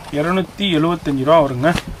 275 ரூபா வருங்க.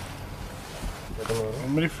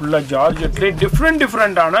 அது மாதிரி ஃபுல்லாக ஜார்ஜெட்லேயே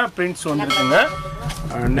டிஃப்ரெண்டான பிரிண்ட்ஸ் வந்துருக்குங்க.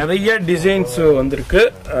 நிறைய டிசைன்ஸ் வந்திருக்கு.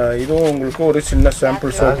 இதுவும் உங்களுக்கு ஒரு சின்ன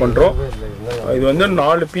சாம்பிள் ஷோ பண்ணுறோம். இது வந்து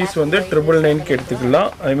 4 பீஸ் வந்து 999க்கு எடுத்துக்கலாம்.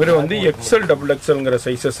 அதுமாரி வந்து XL XXLங்கிற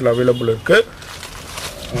சைஸஸில் அவைலபிள் இருக்குது.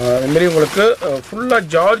 அதுமாரி உங்களுக்கு ஃபுல்லாக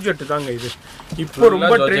ஜார்ஜெட் தாங்க. இது இப்போ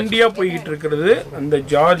ரொம்ப ட்ரெண்டியாக போய்கிட்டு இருக்கிறது அந்த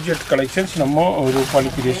ஜார்ஜெட் கலெக்ஷன்ஸ். நம்ம ரூபாலி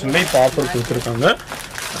கிரியேஷனில் இப்போ ஆஃபர் கொடுத்துருக்காங்க.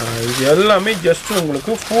 இது எல்லாமே ஜஸ்ட்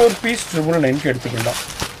உங்களுக்கு 4 பீஸ் 999க்கு எடுத்துக்கலாம்.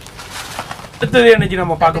 அடுத்தது என்னைக்கு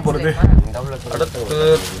நம்ம பார்க்க போகிறது, அடுத்து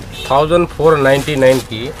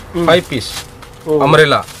 1499க்கு 5 பீஸ்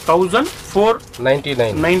அம்ரெல்லா.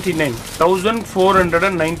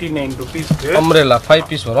 1499 rupeesக்கு அம்ரெல்லா 5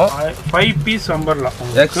 பீஸ் வரும். 5 piece umbrella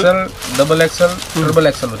XL XXL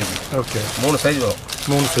XXL வரைக்கும். ஓகே, 3 சைஸ் வரும்.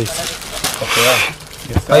 3 சைஸ். ஓகேவா?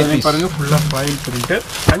 5 பீஸ் பாருங்க, ஃபுல்லா ஃபாயில் பிரிண்ட்.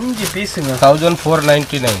 5 பீஸ்ங்க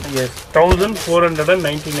 1499. எஸ்,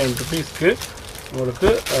 1499 rupeesக்கு உங்களுக்கு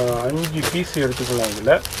 5 பீஸ் எடுத்துக்கலாம்.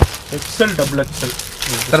 இதில் XL double XL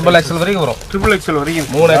triple XL வரைக்கும் வரும். ட்ரிபிள் எக்ஸல் வரைக்கும்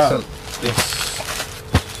 3 எக்ஸல்.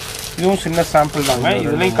 இதுவும் சின்ன சாம்பிள் தாங்க.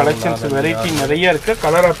 இதுலேயும் கலெக்ஷன்ஸ் வெரைட்டி நிறைய இருக்குது.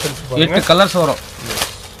 கலர் ஆப்ஷன்ஸ் 8 கலர்ஸ் வரும்.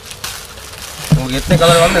 உங்களுக்கு எத்தனை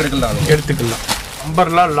கலர் வேணும் எடுத்துக்கலாம்.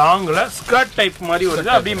 அம்பர்லா லாங்கில் ஸ்கர்ட் டைப் மாதிரி வருது.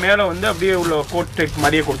 அப்படியே மேலே வந்து அப்படியே உள்ள கோட் டைப்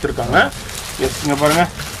மாதிரியே கொடுத்துருக்காங்க. எஸ், இங்கே பாருங்கள்.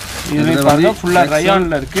 இதுலேயும் பாருங்கள் ஃபுல்லாக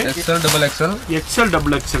ரயானில் இருக்குது. XL double XL. XL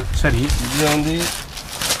double XL. சரி, இது வந்து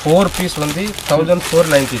 4 பீஸ் வந்து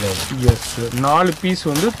 1499. எஸ், 4 பீஸ்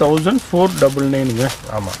வந்து 1499ங்க.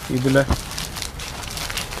 ஆமாம். இதில்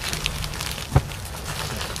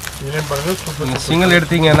இதுலேயும் பாருங்கள் சூப்பர். சிங்கிள்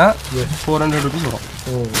எடுத்தீங்கன்னா 400 ருபீஸ் வரும்.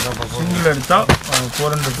 சிங்கிள் எடுத்தால்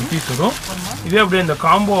 400 ருபீஸ் வரும். இதே அப்படியே இந்த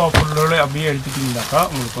காம்போ ஆஃபரோட அப்படியே எடுத்துக்கிட்டீங்கன்னாக்கா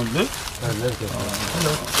உங்களுக்கு வந்து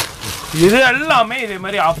இது எல்லாமே இதே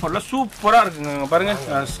மாதிரி ஆஃபரில் சூப்பராக இருக்குங்க. பாருங்கள்,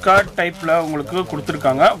 ஸ்கர்ட் டைப்பில் உங்களுக்கு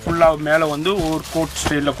கொடுத்துருக்காங்க. ஃபுல்லாக மேலே வந்து ஒரு கோட்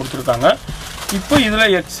ஸ்டைலில் கொடுத்துருக்காங்க. இப்போ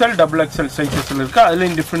இதில் எக்ஸல் டபுள் எக்ஸல் சைஸஸில் இருக்குது.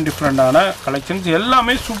 அதுலேயும் டிஃப்ரெண்டான கலெக்ஷன்ஸ்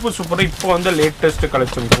எல்லாமே சூப்பராக இப்போ வந்து லேட்டஸ்ட்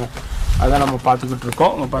கலெக்ஷன்ஸும் அதான் நம்ம பார்த்துக்கிட்டு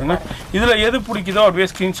இருக்கோம். இங்கே பாருங்கள், இதில் எது பிடிக்குதோ அப்படியே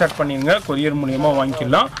ஸ்க்ரீன்ஷாட் பண்ணிடுங்க. கொரியர் மூலியமாக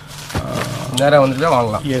வாங்கிக்கலாம். நேராக வந்துட்டு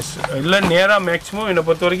வாங்கலாம். எஸ், இல்லை நேராக மேக்ஸிமம் என்னை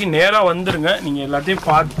பொறுத்த வரைக்கும் நேராக வந்துடுங்க. நீங்கள் எல்லாத்தையும்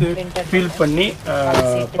பார்த்து ஃபீல் பண்ணி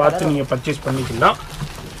பார்த்து நீங்கள் பர்ச்சேஸ் பண்ணிக்கலாம்.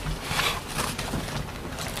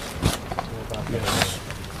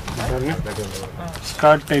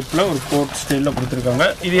 ஸ்கர்ட் டைப்பில் ஒரு கோட் ஸ்டைலில் கொடுத்துருக்காங்க.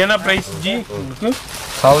 இது என்ன ப்ரைஸ் ஜி உங்களுக்கு?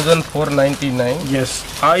 1499. எஸ்,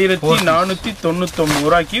 1499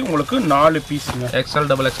 ரூபாய்க்கு உங்களுக்கு 4 பீஸுங்க. எக்ஸல்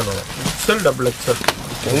டபுள் எக்ஸல் வரும். XL double XL.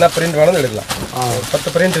 என்ன பிரிண்ட் வேணும் எடுக்கலாம். 10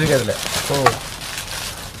 பிரிண்ட் இருக்கு அதில்.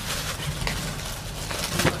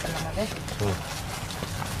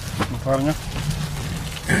 பாருங்க,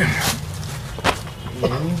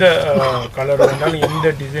 எந்த கலர் வேணாலும் எந்த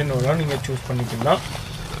டிசைன் வேணாலும் நீங்கள் சூஸ் பண்ணிக்கலாம்.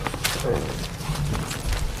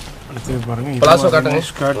 அடுத்து பாருங்க, பிளாசோ காட்டுங்க.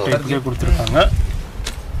 ஸ்கர்ட் டைப்லேயே கொடுத்துருக்காங்க.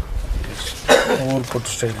 ஓவர்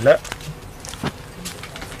கோட் ஸ்டைலில்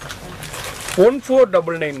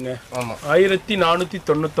 1499ங்க. ஆமாம்,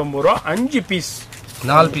 1499 ரூபா. 5 பீஸ்.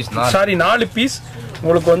 4 பீஸ். சாரி, 4 பீஸ்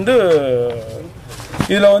உங்களுக்கு வந்து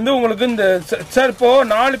இதில் வந்து உங்களுக்கு இந்த சார் இப்போது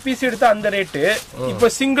 4 பீஸ் எடுத்தால் அந்த ரேட்டு. இப்போ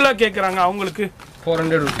சிங்கிளாக கேட்குறாங்க அவங்களுக்கு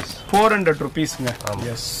 400 ருபீஸ். 400 ருபீஸ்ங்க.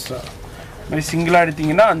 எஸ், மாதிரி சிங்கிளாக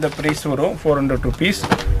எடுத்தீங்கன்னா அந்த ப்ரைஸ் வரும் 400 ருபீஸ்.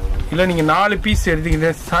 இல்லை நீங்கள் 4 பீஸ்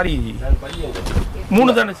எடுத்தீங்கன்னா, சாரி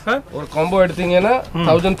 3 தானே சார்? ஒரு காம்போ எடுத்தீங்கன்னா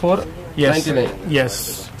 1499. எஸ்,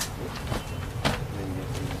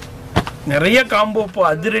 நிறைய காம்போ இப்போ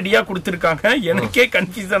அதிரடியாக கொடுத்துருக்காங்க. எனக்கே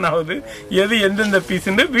கன்ஃபியூசன் ஆகுது எது எந்தெந்த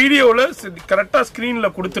பீஸுன்னு. வீடியோவில் கரெக்டாக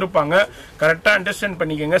ஸ்க்ரீனில் கொடுத்துருப்பாங்க. கரெக்டாக அண்டர்ஸ்டாண்ட்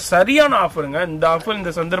பண்ணிக்கோங்க. சரியான ஆஃபருங்க. இந்த ஆஃபர்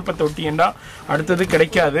இந்த சந்தர்ப்பத்தை ஒட்டியேண்டா அடுத்தது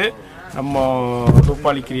கிடைக்காது நம்ம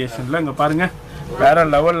ரூபாலி கிரியேஷனில். இங்கே பாருங்கள், வேறு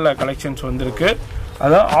லெவலில் கலெக்ஷன்ஸ் வந்திருக்கு.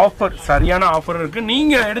 அதான் ஆஃபர், சரியான ஆஃபர் இருக்குது.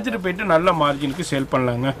 நீங்கள் எடுத்துகிட்டு போயிட்டு நல்ல மார்ஜினுக்கு சேல்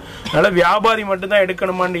பண்ணலாங்க. அதனால் வியாபாரி மட்டும்தான்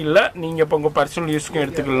எடுக்கணுமான்னு இல்லை, நீங்கள் இப்போ உங்கள் பர்சனல் யூஸ்க்கும்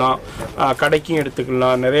எடுத்துக்கலாம், கடைக்கும்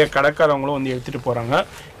எடுத்துக்கலாம். நிறைய கடைக்காரவங்களும் வந்து எடுத்துகிட்டு போகிறாங்க.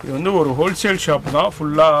 இது வந்து ஒரு ஹோல்சேல் ஷாப் தான்.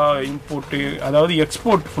 ஃபுல்லாக இம்போர்ட்டு, அதாவது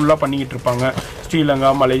எக்ஸ்போர்ட் ஃபுல்லாக பண்ணிக்கிட்டு இருப்பாங்க.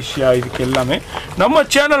 ஸ்ரீலங்கா, மலேசியா, இதுக்கு எல்லாமே நம்ம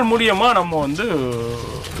சேனல் மூலியமாக நம்ம வந்து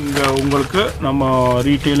இங்கே உங்களுக்கு நம்ம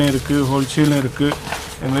ரீட்டெயிலும் இருக்குது, ஹோல்சேலும் இருக்குது,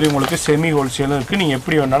 இதுமாதிரி உங்களுக்கு செமி ஹோல்சேலும் இருக்குது. நீங்கள்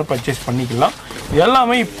எப்படி வேணாலும் பர்ச்சேஸ் பண்ணிக்கலாம்.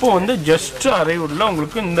 எல்லாமே இப்போ வந்து ஜஸ்ட் அரைவுடில்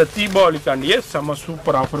உங்களுக்கு இந்த தீபாவளிக்காண்டியே செம்ம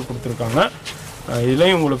சூப்பர் ஆஃபர் கொடுத்துருக்காங்க.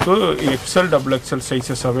 இதுலேயும் உங்களுக்கு XL double XL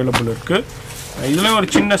sizes available இருக்குது. இதுலேயும் ஒரு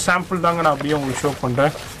சின்ன சாம்பிள் தாங்க நான் அப்படியே உங்களுக்கு ஷோ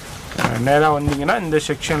பண்ணுறேன். நேராக வந்தீங்கன்னா இந்த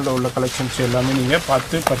செக்ஷனில் உள்ள கலெக்ஷன்ஸ் எல்லாமே நீங்கள்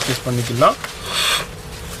பார்த்து பர்ச்சேஸ் பண்ணிக்கலாம்.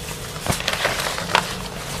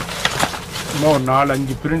 இன்னும் ஒரு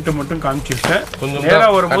 4-5 பிரிண்ட்டு மட்டும் காமிச்சிருக்கேன். கொஞ்சம் நேராக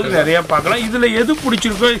வரும்போது நிறையா பார்க்கலாம். இதில் எது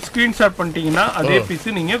பிடிச்சிருக்கோ ஸ்க்ரீன்ஷாட் பண்ணிட்டீங்கன்னா அதே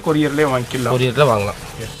பீஸு நீங்கள் கொரியர்லேயே வாங்கிக்கலாம். கொரியரில் வாங்கலாம்.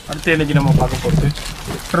 அடுத்த எனர்ஜி நம்ம பார்க்க போகிறது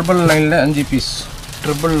 999 5 பீஸ்.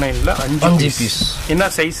 999 5 பீஸ்.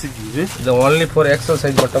 என்ன சைஸ் இது? இது ஒன்லி ஃபார் எக்ஸல்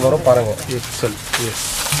சைஸ் மட்டும் வரும். பாருங்கள், எக்ஸல். எஸ்,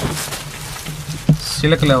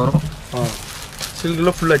 சில்கில் வரும். சில்கில்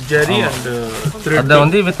ஃபுல்லாக ஜரி அண்ட் அதை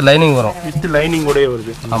வந்து வித் லைனிங் வரும். வித் லைனிங்கோடய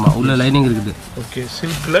வருது. ஆமாம், உள்ள லைனிங் இருக்குது. ஓகே,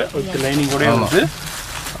 சில்கில் வித் லைனிங்கோடய வருது.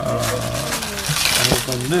 அதுக்கு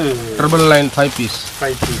வந்து 999 5 பீஸ்.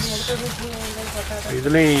 5 பீஸ்.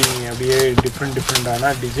 இதுலேயும் அப்படியே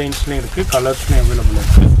டிஃப்ரெண்டான டிசைன்ஸ்லேயும் இருக்குது, கலர்ஸ்லேயும் அவைலபிள்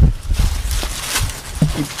இருக்குது.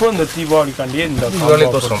 இப்போ இந்த தீபாவளிக்காண்டியே இந்த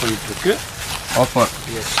போயிட்டுருக்கு ஆஃபர்.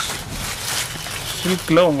 எஸ்,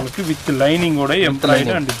 சில்கில் உங்களுக்கு வித் லைனிங்கோட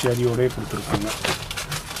எம்ப்ராய்டு அண்ட் ஜரியோடய கொடுத்துருக்காங்க.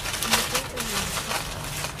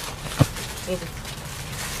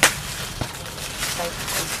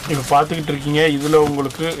 இப்போ பார்த்துக்கிட்டு இருக்கீங்க. இதில்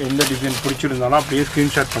உங்களுக்கு எந்த டிசைன் பிடிச்சிருந்தாலும் அப்படியே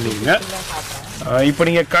ஸ்க்ரீன்ஷாட் பண்ணிடுங்க. இப்போ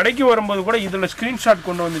நீங்கள் கடைக்கு வரும்போது கூட இதில் ஸ்க்ரீன்ஷாட்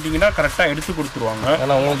கொண்டு வந்துட்டீங்கன்னா கரெக்டாக எடுத்து கொடுத்துருவாங்க.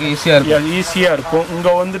 ஏன்னா உங்களுக்கு ஈஸியாக இருக்கும்.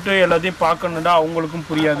 இங்கே வந்துட்டு எல்லாத்தையும் பார்க்கணுன்னா அவங்களுக்கும்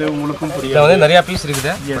புரியாது, உங்களுக்கும் புரியாது. வந்து நிறையா பீஸ்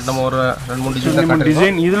இருக்குது. நம்ம ஒரு 2-3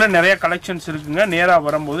 டிசைன் இதில் நிறைய கலெக்ஷன்ஸ் இருக்குங்க. நேராக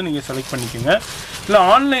வரும்போது நீங்கள் செலக்ட் பண்ணிக்கோங்க. இல்லை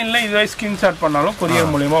ஆன்லைனில் இதை ஸ்க்ரீன்ஷாட் பண்ணாலும்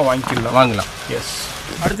கொரியர் மூலயமா வாங்கலாம். எஸ்.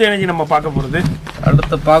 அடுத்த எனர்ஜி நம்ம பார்க்க போகிறது,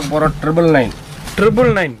 அடுத்து பார்க்க போகிறோம்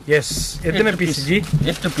 999. எஸ். எத்தனை பீஸ் ஜி?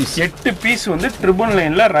 8 பீஸ் வந்து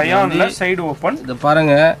 999ல ரயான்ல சைடு ஓபன். இத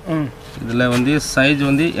பாருங்க, இதுல வந்து சைஸ்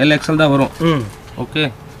வந்து LXL தான் வரும். ஓகே.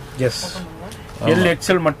 எஸ்.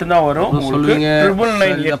 LXL மட்டும் தான் வரும். சொல்லுங்க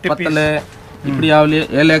 999 8 பீஸ் இப்படி ஆவல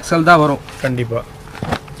LXL தான் வரும் கண்டிப்பா.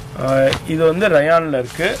 இது வந்து ரயான்ல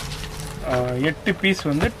இருக்கு. 8 பீஸ்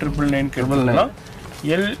வந்து 999 கேட்கலாம்.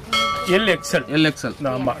 LXL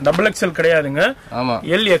ஆமா, XXL கிடையாதுங்க. ஆமா,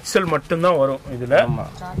 LXL மட்டும் தான் வரும் இதுல.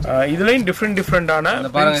 இதுலயும் டிஃபரெண்டான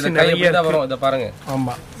நிறைய வரும். இத பாருங்க.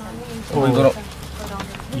 ஆமா, வரும்.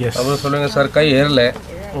 எஸ். அப்ப சொல்லுங்க சார், கை ஏறல,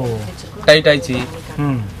 டைட் ஆயிச்சு,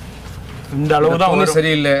 இந்த அளவு தான் வரும்.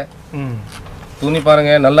 சரியில்லை. துணி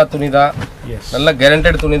பாருங்க, நல்ல துணி தான். நல்ல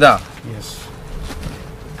கேரண்டட் துணி தான். எஸ்.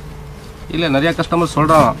 இல்ல நிறைய கஸ்டமர்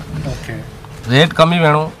சொல்றாங்க, ஓகே ரேட் கம்மி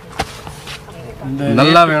வேணும்,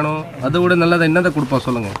 நல்லா வேணும், அதை விட நல்லதை என்னதை கொடுப்பா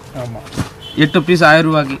சொல்லுங்க. ஆமா, 8 பீஸ் 1000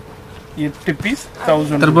 ரூபாய்க்கு. 8 பீஸ்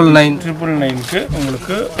 1000 999க்கு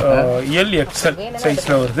உங்களுக்கு LXL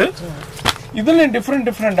சைஸ்ல வருது. இதுல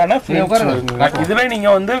டிஃபரெண்டான இதுல நீங்க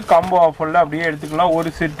வந்து காம்போ ஆஃபர்ல அப்படியே எடுத்துக்கலாம். ஒரு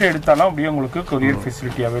செட் எடுத்தாலும் அப்படியே உங்களுக்கு courier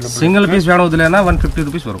facility available. Single piece வேணும் இதுலனா 150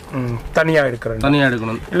 ரூபீஸ் வரும். தனியா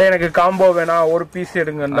எடுக்கணும். இல்ல எனக்கு காம்போ வேணா, ஒரு பீஸ்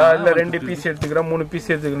எடுங்கண்டா, இல்ல 2 பீஸ் எடுத்துக்கிறேன், 3 பீஸ்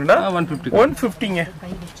எடுத்துக்கிறேன்டா 150ங்க.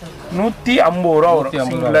 150 ரூபா வரும்.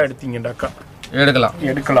 சிங்கிளா எடுத்தீங்கடாக்கா எடுக்கலாம்.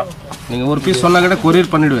 நீங்க ஒரு பீஸ் சொன்னா கூட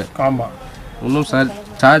கொரியர் பண்ணிடுவேன். ஆமா, இன்னும்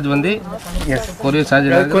சார்ஜ் வந்து கொரியர்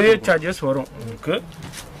சார்ஜஸ் வரும் உங்களுக்கு.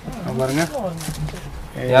 பாருங்க,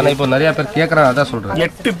 ஏன்னா இப்போ நிறைய பேர் கேட்குறாங்க, அதான் சொல்கிறேன்.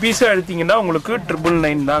 8 பீஸா எடுத்தீங்கன்னா உங்களுக்கு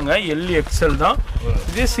 999 தாங்க. LXL தான்.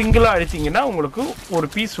 இதே சிங்கிளாக எடுத்தீங்கன்னா உங்களுக்கு ஒரு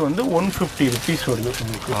பீஸ் வந்து 150 ருபீஸ் வருது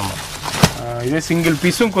உங்களுக்கு. ஆமாம், இதே சிங்கிள்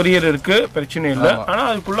பீஸும் கொரியர் இருக்கு, பிரச்சனை இல்லை. ஆனால்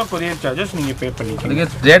அதுக்குள்ள கொரியர் சார்ஜஸ் நீங்கள் பே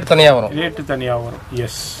பண்ணிக்கலாம். ரேட்டு தனியாக வரும்.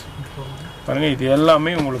 எஸ். பாருங்க, இது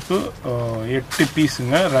எல்லாமே உங்களுக்கு 8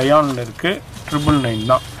 பீஸுங்க. ரயானில் இருக்கு. 999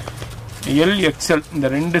 தான். LXL இந்த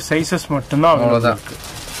 2 சைஸஸ் மட்டும்தான் அவ்வளோதான் இருக்கு.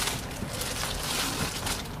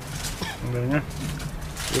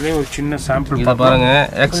 இதுலயும் ஒரு சின்ன சாம்பிள் பாருங்க.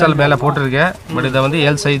 XL மேல போட்டுருக்கேன், பட் இது வந்து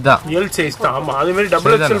L சைஸ் தான். ஆமா, அதே மாதிரி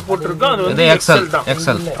XXL போட்டுருக்கோம், அது வந்து XL தான்.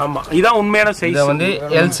 ஆமா, இதான் உண்மையான சைஸ். இது வந்து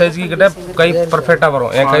L சைஸ்க்கு கிட்ட கை பெர்ஃபெக்ட்டா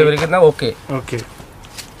வரும். என் கை வரைக்கும் தான். ஓகே.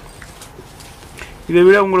 இதை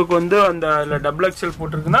விட உங்களுக்கு வந்து அந்த XXL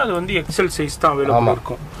போட்டிருக்குன்னா அது வந்து XL சைஸ் தான் அவைலபிள்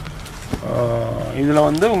இருக்கும். இதுல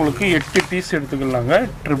வந்து உங்களுக்கு 8 பீஸ் எடுத்துக்கலாங்க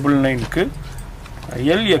 999க்கு.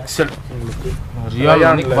 LXL உங்களுக்கு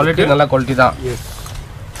குவாலிட்டி நல்ல குவாலிட்டி தான்.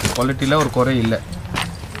 குவாலிட்டியில் ஒரு குறை இல்லை.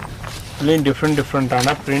 இதுலேயும்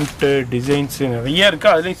டிஃப்ரெண்டான பிரிண்ட் டிசைன்ஸ் நிறைய இருக்கு.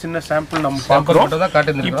 அதுலேயும் சின்ன சாம்பிள் நம்ம பார்க்குறோம்.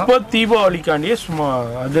 இப்போ தீபாவளிக்காண்டியே சும்மா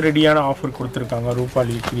அதிரடியான ஆஃபர் கொடுத்துருக்காங்க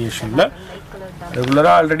ரூபாலி கிரியேஷனில்.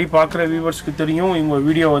 ரெகுலராக ஆல்ரெடி பார்க்குற வியூவர்ஸ்க்கு தெரியும், இவங்க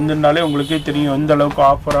வீடியோ வந்திருந்தாலே உங்களுக்கே தெரியும் எந்த அளவுக்கு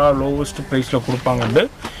ஆஃபராக லோவஸ்ட் ப்ரைஸில் கொடுப்பாங்கன்னு.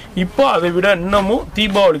 இப்போ அதை விட இன்னமும்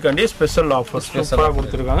தீபாவளிக்காண்டியே ஸ்பெஷல் ஆஃபர் சூப்பராக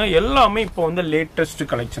கொடுத்துருக்காங்க. எல்லாமே இப்போ வந்து லேட்டஸ்ட்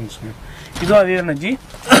கலெக்ஷன்ஸுங்க. இதுவும் அதே எனர்ஜி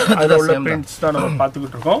அதில் உள்ள பிரிண்ட்ஸ் தான் நம்ம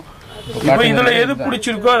பார்த்துக்கிட்டு இருக்கோம். இப்போ இதில் எது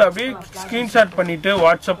பிடிச்சிருக்கோ அதை அப்படியே ஸ்க்ரீன்ஷாட் பண்ணிவிட்டு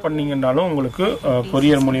வாட்ஸ்அப் பண்ணிங்கன்னாலும் உங்களுக்கு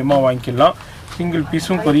கொரியர் மூலயமா வாங்கிக்கலாம். சிங்கிள்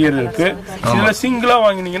பீஸும் கொரியர் இருக்கு. இதில் சிங்கிளாக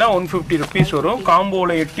வாங்கினீங்கன்னா 150 ருபீஸ் வரும்.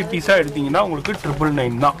 காம்போவில் 8 பீஸாக எடுத்தீங்கன்னா உங்களுக்கு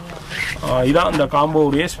 999 தான். இதான் அந்த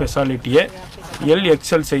காம்போவுடைய ஸ்பெஷாலிட்டியே.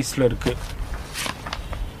 LXL சைஸில் இருக்குது.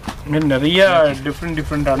 நிறைய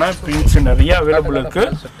டிஃப்ரெண்டான பிரிண்ட்ஸ் நிறைய அவைலபிள் இருக்கு.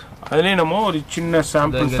 அதுலேயும் நம்ம ஒரு சின்ன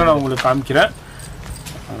சாம்பிள்ஸ் தான் நான் உங்களுக்கு காமிக்கிறேன்.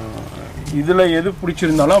 இதில் எது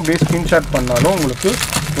பிடிச்சிருந்தாலும் அப்படியே ஸ்க்ரீன்ஷாட் பண்ணாலும் உங்களுக்கு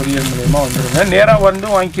கொரியர் மூலயமா வந்துடுங்க. நேராக வந்து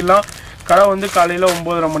வாங்கிக்கலாம். கடை வந்து காலையில்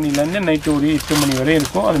 9:30 மணிலேருந்து நைட்டு ஒரு 8 மணி வரையும்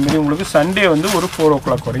இருக்கும். அதுமாரி உங்களுக்கு சண்டே வந்து ஒரு 4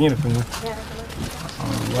 o'clock வரையும் இருக்குங்க.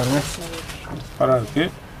 பாருங்க, சூப்பராக இருக்குது.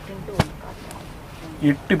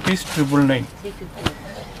 8 பீஸ் 999.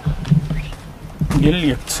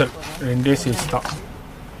 LXL 2 சைஸ் தான்.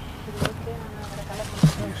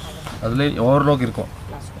 அதுல ஓவர்லாக் இருக்கும்.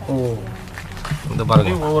 இந்த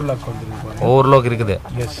பாருங்க, ஓவர்லாக் வந்துருக்கு. ஓவர்லாக் இருக்குது.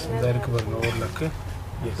 எஸ், இந்த இருக்கு பாருங்க ஓவர்லாக்.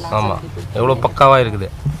 எஸ், ஆமா, எவ்வளோ பக்காவா இருக்குது.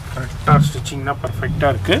 கரெக்டாக ஸ்டிச்சிங்னா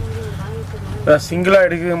பர்ஃபெக்டாக இருக்கு. சிங்கிளாக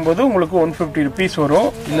எடுக்கும்போது உங்களுக்கு 150 ருபீஸ் வரும்.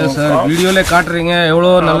 இல்லை சார், வீடியோவில் காட்டுறீங்க எவ்வளோ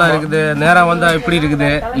நல்லா இருக்குது, நேராக வந்தால் எப்படி இருக்குது,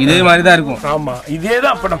 இதே மாதிரி தான் இருக்கும். ஆமாம், இதே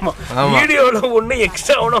தான். அப்போ நம்ம வீடியோவில் ஒன்று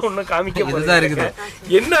எக்ஸ்ட்ராவான ஒன்று காமிக்க தான் இருக்குது.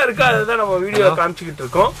 என்ன இருக்கோ அதை தான் நம்ம வீடியோவில் காமிச்சிக்கிட்டு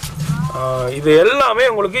இருக்கோம். இது எல்லாமே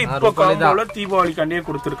உங்களுக்கு இப்போ காம்போவில் தீபாவளிக்காண்டியே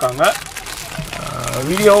கொடுத்துருக்காங்க.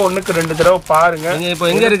 வீடியோ ஒன்றுக்கு 2 தடவை பாருங்கள். நீங்கள் இப்போ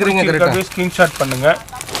எங்கே இருக்கிறீங்க ஸ்க்ரீன்ஷாட் பண்ணுங்கள்.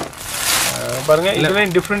 பாருங்க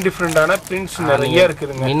இதுலயும் டிஃப்ரெண்டான பிரிண்ட்ஸ் நிறைய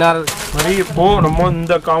இருக்குதுங்க. மாதிரி இப்போ நம்ம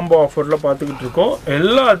இந்த காம்போ ஆஃபர்ல பாத்துக்கிட்டு இருக்கோம்.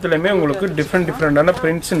 எல்லாத்துலயுமே உங்களுக்கு டிஃப்ரெண்டான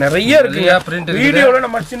பிரிண்ட்ஸ் நிறைய இருக்கு. வீடியோல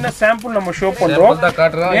நம்ம சின்ன சாம்பிள் நம்ம ஷோ பண்றோம்.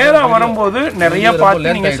 நேரா வரும்போது நிறைய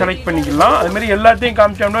பார்த்து நீங்க செலக்ட் பண்ணிக்கலாம். அது மாதிரி எல்லாத்தையும்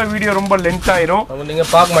காமிச்சோம்னா வீடியோ ரொம்ப லென்த் ஆயிரும், நீங்க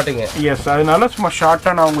பார்க்க மாட்டீங்க. எஸ், அதனால சும்மா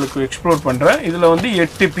ஷார்ட்டா நான் உங்களுக்கு எக்ஸ்ப்ளோர் பண்றேன். இதுல வந்து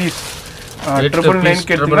 8 பீஸ் 999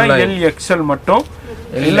 கேட்டீங்கன்னா LXL மட்டும்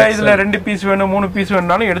இல்ல. இதுல 2 பீஸ் வேணும் 3 பீஸ்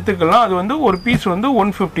வேணும்னாலும் எடுத்துக்கலாம். அது வந்து ஒரு பீஸ் வந்து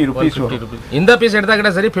 150 ரூபீஸ் வரும். இந்த பீஸ் எடுத்தா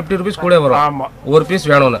கூட சரி 50 ரூபீஸ் கூட வரும். ஆமா, ஒரு பீஸ்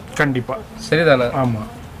வேணும்னு கண்டிப்பா சரிதானே. ஆமா,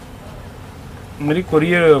 இந்த மாதிரி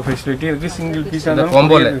கொரியர் ஃபெசிலிட்டி இருக்கு. சிங்கிள் பீஸ்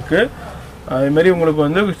இருந்தாலும் இருக்கு. அதே மாதிரி உங்களுக்கு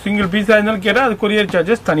வந்து சிங்கிள் பீஸா இருந்தாலும் கேட்டா அது கொரியர்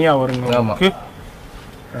சார்ஜஸ் தனியா வருங்க உங்களுக்கு.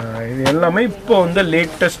 இது எல்லாமே இப்போ வந்து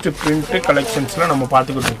லேட்டஸ்ட் பிரிண்ட் கலெக்ஷன்ஸ்ல நம்ம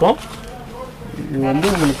பார்த்துக்கிட்டு இருக்கோம். இது வந்து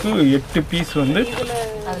உங்களுக்கு 8 பீஸ் வந்து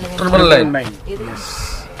 999.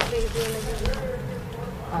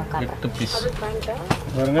 8 பீஸ்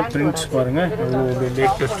பாருங்க, பிரிண்ட்ஸ் பாருங்க. இது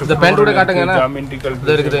லேட்டஸ்ட். இந்த பேண்டோட காட்டுங்கனா ஜாமெட்ரிக்கல்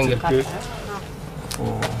இது இருக்குது இங்க.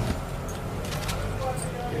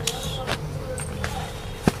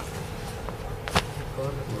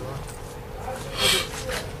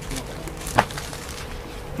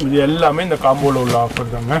 இது எல்லாமே இந்த காம்போல உள்ள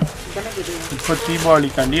ஆஃபர் தாங்க. இப்போ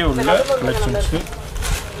தீபாவளிக்காண்டி உள்ள கலெக்ஷன்ஸ்.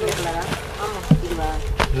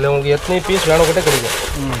 இல்லை உங்களுக்கு எத்தனை பீஸ் வேணும் கூட கிடைக்கும்.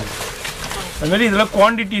 அதுமாதிரி இதில்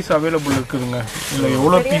குவான்டிட்டிஸ் அவைலபிள் இருக்குதுங்க. இதில்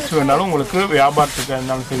எவ்வளோ பீஸ் வேணாலும் உங்களுக்கு வியாபாரத்துக்கு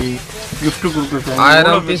இருந்தாலும் சரி, கிஃப்ட் கொடுக்குறது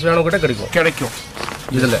 1000 பீஸ் வேணும் கூட கிடைக்கும்.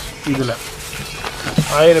 இதில்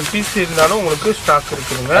 1000 பீஸ் இருந்தாலும் உங்களுக்கு ஸ்டாக்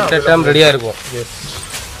இருக்குதுங்க. அட் எ டைம் ரெடியாக இருக்கும். எஸ்,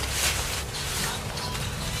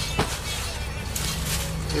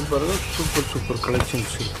 இது பாருங்க, சூப்பர்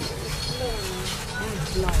கலெக்ஷன்ஸ் இருக்கு.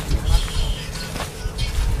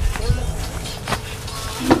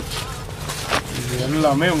 இது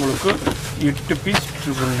எல்லாமே உங்களுக்கு 8 பீஸ்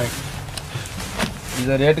 999.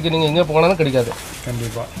 இந்த ரேட்டுக்கு நீங்கள் எங்கே போனாலும் கிடைக்காது.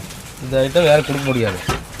 கண்டிப்பாக இந்த ஐட்டம் யாரும் கொடுக்க முடியாது.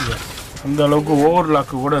 அந்த அளவுக்கு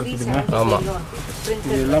ஓவர்லாக்கு கூட இருக்குதுங்க. ஆமாம்,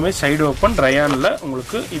 இது எல்லாமே சைடு ஓப்பன் ரயானில்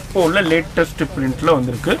உங்களுக்கு இப்போ உள்ள லேட்டஸ்ட் பிரிண்ட்டில்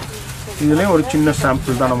வந்திருக்கு. இதுலேயும் ஒரு சின்ன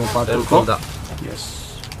சாம்பிள் தான் நம்ம பார்த்துருக்கோம். எஸ்,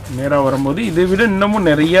 நேராக வரும்போது இதை விட இன்னமும்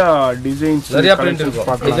நிறையா டிசைன்ஸ், நிறையா பிரிண்ட் இருக்கும்.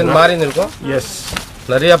 டிசைன் மாறி இருக்கும். எஸ்,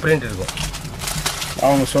 நிறையா பிரிண்ட் இருக்கும்.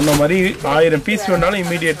 அவங்க சொன்ன மாதிரி 1000 பீஸ் வேணாலும்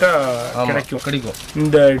இமீடியட்டாக கிடைக்கும்.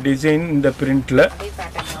 இந்த டிசைன், இந்த பிரிண்ட்டில்,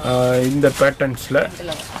 இந்த பேட்டர்ன்ஸில்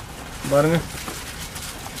பாருங்க.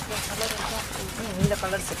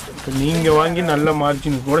 இப்போ நீங்கள் வாங்கி நல்ல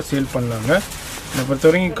மார்ஜினுக்கு கூட சேல் பண்ணலாங்க. என்னை பொறுத்த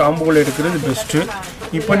வரைக்கும் காம்போவில் எடுக்கிறது பெஸ்ட்டு.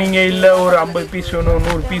 இப்போ நீங்கள் இல்லை ஒரு 50 பீஸ் வேணும்,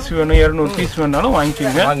 100 பீஸ் வேணும், 200 பீஸ் வேணாலும்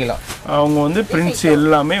வாங்கிக்கலாம். அவங்க வந்து பிரிண்ட்ஸ்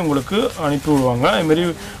எல்லாமே உங்களுக்கு அனுப்பி விடுவாங்க. அதுமாரி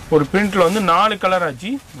ஒரு பிரிண்ட்டில் வந்து 4 கலர்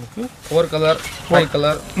ஆச்சு உங்களுக்கு. 4 கலர் 5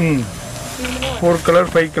 கலர் 4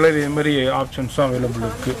 கலர் 5 கலர் இது மாதிரி ஆப்ஷன்ஸும் அவைலபிள்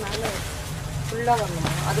இருக்குது.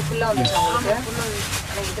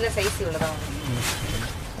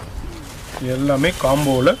 எல்லாமே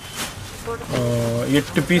காம்போவில்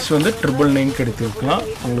 8 பீஸ் வந்து 999 எடுத்துக்கலாம்.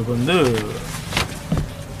 உங்களுக்கு வந்து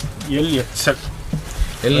LXL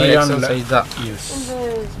சைஸ் தான். எஸ்,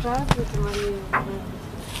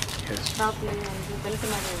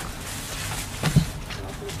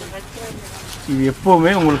 இது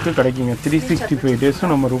எப்போவுமே உங்களுக்கு கிடைக்குங்க. 365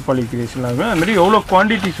 டேஸும் நம்ம ரூபாலி கிரியேஷன் ஆகும். அது மாதிரி எவ்வளோ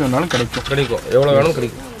குவான்டிட்டிஸ் வேணாலும் கிடைக்கும். எவ்வளோ வேணும்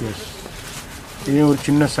கிடைக்கும். எஸ், இதே ஒரு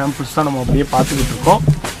சின்ன சாம்பிள்ஸ் தான் நம்ம அப்படியே பார்த்துக்கிட்டு இருக்கோம்.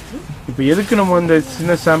 இப்போ எதுக்கு நம்ம இந்த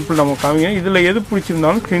சின்ன சாம்பிள் நம்ம காமிங்க, இதில் எது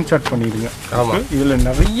பிடிச்சிருந்தாலும் ஸ்க்ரீன்ஷாட் பண்ணிடுங்க. ஆமாம், இதில்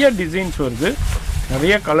நிறைய டிசைன்ஸ் வருது,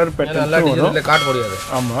 நிறைய கலர் பேட்டர்ன்ஸ் வரும். காட்ட முடியாது.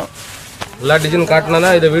 ஆமாம், எல்லா டிசைன்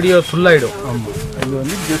காட்டினா இந்த வீடியோ ஃபுல்லாகிடும். ஆமாம், இது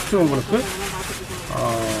வந்து ஜஸ்ட் உங்களுக்கு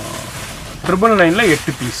 999ல்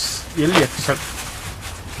 8 பீஸ் LXL.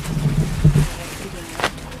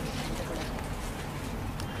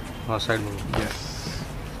 சைடு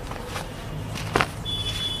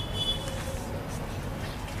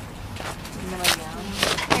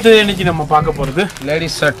இது இன்னைக்கு நம்ம பார்க்க போகிறது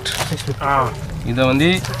லேடிஸ் ஷர்ட். இதை வந்து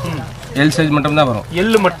எல் சைஸ் மட்டும்தான் வரும்.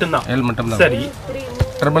 எல் மட்டும்தான். சரி,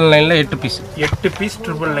 999ல் 8 பீஸ்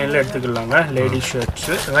 999ல் எடுத்துக்கலாங்க. லேடிஸ் ஷர்ட்ஸ்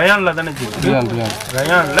ரயானில் தானே இருக்குது.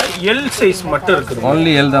 ரயானில் எல் சைஸ் மட்டும் இருக்குது.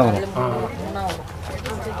 ஒன்லி எல் தான் வரும்.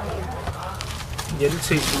 எல்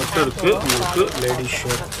சைஸ் மட்டும் இருக்குது உங்களுக்கு லேடிஸ்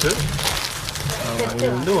ஷர்ட்ஸு.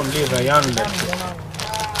 இது வந்து ஒன்லி ரயானில்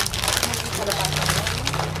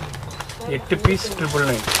 8 பீஸ்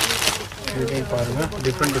 999. இதுலேயும் பாருங்கள்,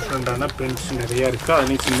 டிஃப்ரெண்டான பிரிண்ட்ஸ் நிறையா இருக்குது.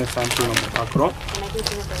 அதுலேயும் சின்ன சாம்பிள் நம்ம பார்க்குறோம்.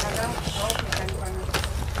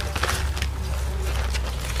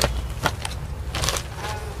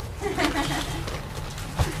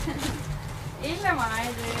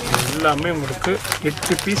 எல்லாமே உங்களுக்கு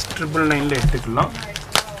 8 பீஸ் 999ல எடுத்துக்கலாம்.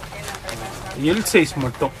 எல் சைஸ்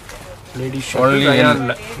மட்டும் லேடிஸ் ஷர்ட்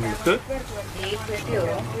ரயான்ல உங்களுக்கு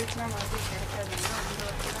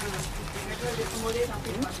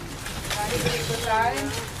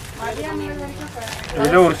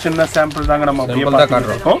இது ஒரு சின்ன சாம்பிள் தாங்க நம்ம அப்படியே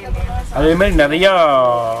பார்த்துருக்கோம். அதே மாதிரி நிறையா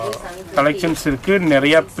கலெக்ஷன்ஸ் இருக்குது,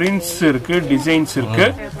 நிறையா பிரிண்ட்ஸ் இருக்குது, டிசைன்ஸ் இருக்குது.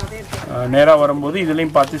 நேராக வரும்போது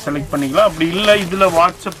இதுலேயும் பார்த்து செலக்ட் பண்ணிக்கலாம். அப்படி இல்லை இதில்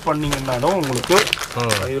வாட்ஸ்அப் பண்ணிங்கன்னாலும் உங்களுக்கு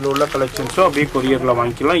இதில் உள்ள கலெக்ஷன்ஸும் அப்படியே கொரியரில்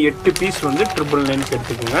வாங்கிக்கலாம். 8 பீஸ் வந்து 999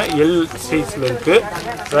 எடுத்துக்கோங்க. எல் சைஸில் இருக்குது,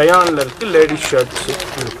 ரயானில் இருக்குது, லேடிஸ் ஷர்ட்ஸ்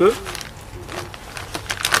இருக்குது.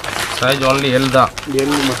 சைஸ் ஒன்லி எல் தான்,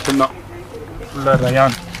 எல் மட்டும்தான் உள்ள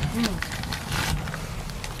ரயான்.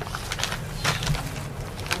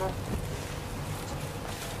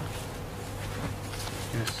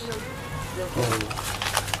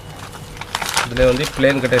 இதில் வந்து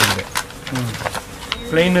பிளேன் கட்டே இருக்குது.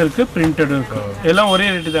 பிளெயின் இருக்குது, பிரிண்டட் இருக்குது. எல்லாம் ஒரே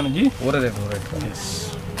ரேட்டு தானே ஜி? ஒரே ரேட். எஸ்,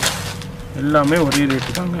 எல்லாமே ஒரே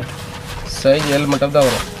ரேட்டு தாங்க. சைஸ் எல் மட்டும் தான்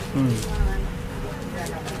வரும்.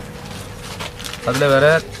 அதில்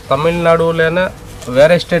வேறு தமிழ்நாடுலன்னு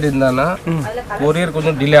வேறு ஸ்டேட் இருந்தானா கொரியர்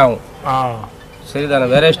கொஞ்சம் டிலே ஆகும். சரிதானே?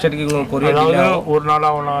 வேற ஸ்டேட்டுக்கு உங்களுக்கு கொரியர் டிலே ஆகும். ஒரு நாள்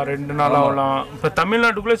ஆகலாம், 2 நாள் ஆகலாம். இப்போ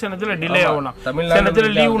தமிழ்நாட்டுக்குள்ளே சில நேரத்தில் டிலே ஆகலாம். சில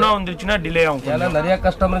நேரத்தில் லீவுனா வந்துருச்சுன்னா டிலே ஆகும். ஏன்னா நிறைய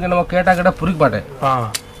கஸ்டமருக்கு நம்ம கேட்டால் புரிக்க மாட்டேன்.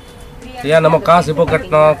 ஏன் நம்ம காசு இப்போ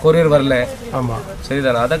கட்டினோம், கொரியர் வரல. ஆமாம்,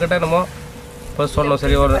 சரிதானே? அதை கிட்ட நம்ம ஃபர்ஸ்ட் சொல்லணும்.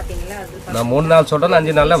 சரி, ஒரு நான் 3 நாள் சொல்கிறேன்,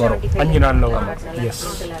 5 நாளில் வரும். 5 நாளில் வரும். எஸ்,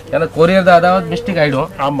 ஏன்னா கொரியர் தான் அதாவது மிஸ்டேக்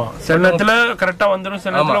ஆகிடும். ஆமாம், சில நேரத்தில் கரெக்டாக வந்துடும்,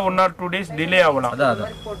 சில நேரத்தில் 1 or 2 days டிலே ஆகலாம்.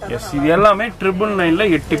 அதான். எஸ், இது எல்லாமே 999ல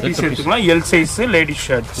 8 பீஸ் எடுத்துக்கலாம். L size ladies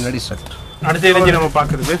shirt. அடுத்து எரிஞ்சு நம்ம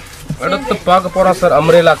பார்க்குறது அடுத்து பார்க்க போகிறோம் சார்,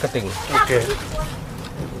 அம்ரேலா கட்டிங். ஓகே,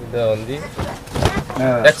 இதை வந்து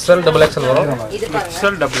எக்ஸ்எல் டபுள் எக்ஸ்எல் வரும்.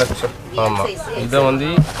 XL double XL. ஆமாம், இதை வந்து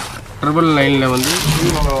 999ல வந்து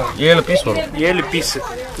 7 பீஸ் வரும். 7 பீஸ்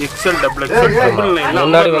எக்ஸ்எல் டபுள் எக்ஸ்எல் 999.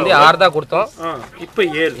 முன்னாடி வந்து 6 தான் கொடுத்தோம், இப்போ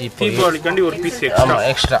 7. தீபாவளிக்காண்டி ஒரு piece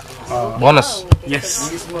extra bonus. S,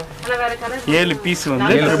 7 piece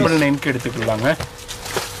வந்து 999க்கு எடுத்துக்கலாங்க.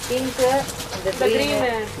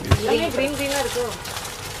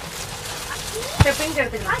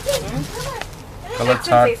 கலர்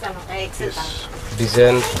சார்ட்,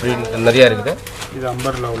 டிசைன், பிரிண்ட் நிறையா இருக்குது. இது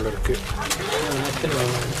அம்பர்லாவில் இருக்கு.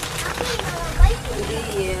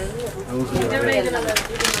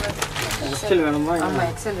 எக்ஸ்எல் வேணுமா? ஆமா,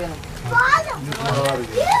 எக்ஸ்எல் வேணும்.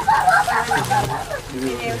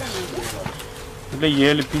 இதில்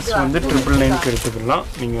 7 பீஸ் வந்து 999க்கு எடுத்துக்கலாம்.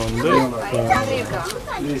 நீங்கள் வந்து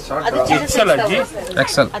எக்ஸ்எல் ஆச்சு,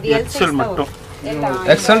 எக்ஸ்எல் மட்டும்.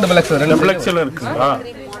 XL double XL double XL இருக்குங்களா?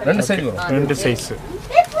 2 சைஸ் வரும். 2 சைஸ்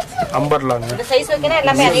அம்பர்லாங்க.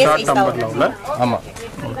 ஷார்ட் அம்பர்லாவில். ஆமாம்,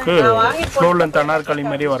 உங்களுக்கு ஃப்ளோர் லென்த் அனார்காலி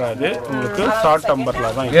மாதிரி வராது. உங்களுக்கு ஷார்ட் அம்பர்லா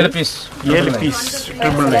தான். 7 பீஸ்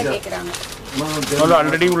 999.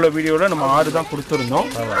 ஆல்ரெடி உள்ள வீடியோவில் நம்ம 6 தான் கொடுத்துருந்தோம்.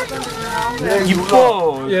 இப்போ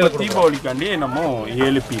தீபாவளிக்காண்டி நம்ம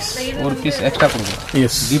 7 பீஸ், ஒரு பீஸ் எக்ஸ்ட்ரா கொடுக்கலாம்.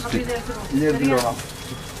 S, gift.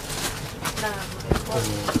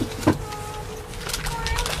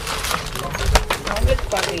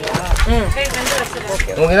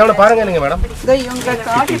 உங்க இதோட பாருங்க நீங்க மேடம். இதோ இவங்க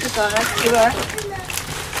காட்டிட்டு இருக்காங்க.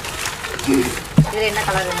 இது என்ன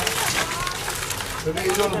கலர்?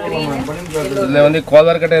 இதுல வந்து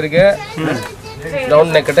காலர் கட்ட இருக்கு,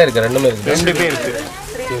 ரவுண்ட் நெக் கட்ட இருக்கு. ரெண்டுமே இருக்கு. ரெண்டுமே இருக்கு.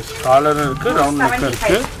 எஸ், காலர் இருக்கு, ரவுண்ட் நெக்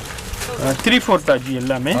இருக்கு. 3/4 ஆஜி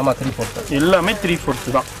எல்லாமே. ஆமா, 3/4 எல்லாமே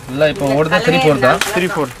 3/4 தான். இல்ல இப்போ ஓடுது 3/4 தான்.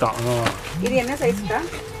 3/4 தான். இது என்ன சைஸ்டா?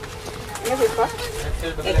 என்ன சைஸ்பா?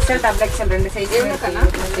 XL double XL 2 size. எவ்வளவு கண்ணா?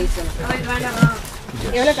 சைஸ் வேண்டாமா?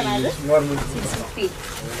 எவ்வளவு கண்ணா இது? 650.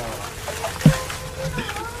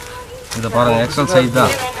 இத பாருங்க, எக்ஸ்எல் சைஸ்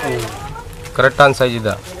தான். கரெக்டான சைஸ்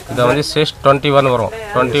தான். இது வந்து சைஸ் 21 வரும்.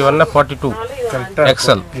 21 ல 42 கரெக்ட்டா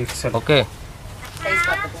எக்ஸ்எல். ஓகே, சைஸ்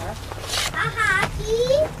பாத்துங்க.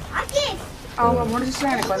 அவங்க முடிஞ்சிச்சா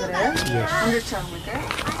எனக்கு வந்துரு. முடிஞ்சிச்சா உங்களுக்கு?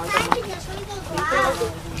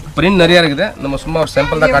 பிரிண்ட் நிறைய இருக்குது. நம்ம சும்மா ஒரு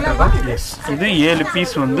சாம்பிள் தான் காட்டிருக்கோம். எஸ், இது 7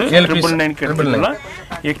 பீஸ் வந்து 999க்கு எடுத்துக்கலாம்.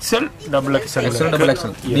 XL double XL. XL double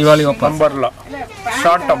XL Deepavali offer. Umbrella,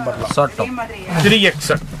 short umbrella, short top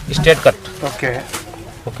 3XL straight cut. Okay,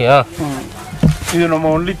 ஓகேயா? இது நம்ம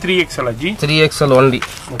ஒன்லி 3XL ஆஜி. 3XL only.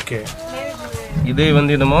 ஓகே, இது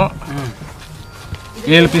வந்து நம்ம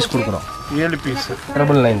 7 பீஸ் கொடுக்குறோம். 7 பீஸ்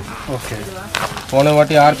 999. ஓகே, போன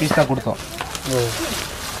வாட்டி 6 பீஸ் தான் கொடுத்தோம். ஓ,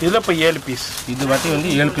 இதில் இப்போ 7 பீஸ். இது வாட்டி வந்து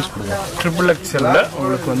 7 பீஸ் கொடுக்குறோம். XXL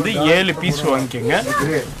உங்களுக்கு வந்து 7 பீஸ் வாங்கிக்கோங்க.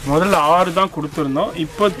 முதல்ல 6 தான் கொடுத்துருந்தோம்.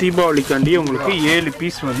 இப்போ தீபாவளிக்காண்டி உங்களுக்கு 7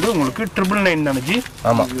 பீஸ் வந்து உங்களுக்கு 999 தானே ஜி?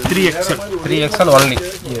 ஆமாம், 3XL. 3XL only.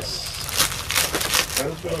 எஸ்,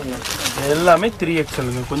 எல்லாமே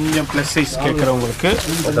 3XLங்க. கொஞ்சம் ப்ளஸ் சைஸ் கேட்குறவங்களுக்கு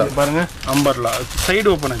பாருங்க. அம்பர்லா சைடு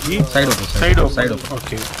ஓப்பன் ஆகி சைடு ஓப்பன்.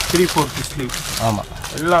 Okay 3/4 sleeve. ஆமாம்,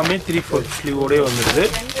 எல்லாமே 3/4 ஸ்லீவோடய வந்துடுது.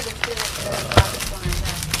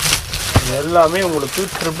 எல்லாமே உங்களுக்கு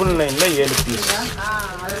 999ல் 7 பீஸ்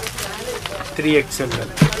 3XL.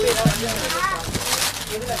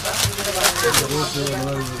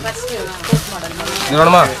 இது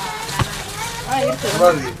வேணுமா?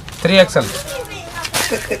 3XL.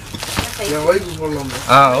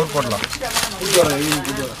 அவுட் போடலாம்.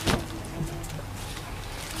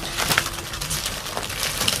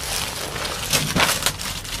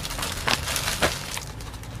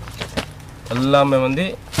 எல்லாமே வந்து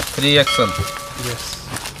 3XL.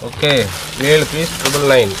 Okay 7 piece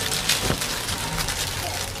 999.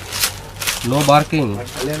 No parking.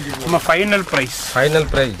 நம்ம ஃபைனல் பிரைஸ்.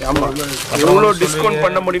 ஆமா, எவ்வளோ டிஸ்கவுண்ட்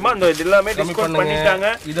பண்ண முடியுமோ அந்த இது எல்லாமே டிஸ்கவுண்ட் பண்ணிட்டாங்க.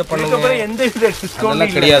 இத பண்ணுங்க. அப்புறம் எந்த வித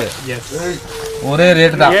டிஸ்கவுண்ட் கிடையாது. ஒரே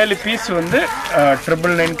ரேட் தான். 7 பீஸ் வந்து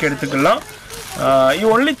 999க்கு எடுத்துக்கலாம். இது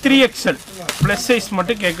ஒன்லி 3XL ப்ளஸ் சைஸ்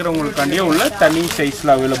மட்டும் கேட்குறவங்களுக்காண்டியே உள்ள தனி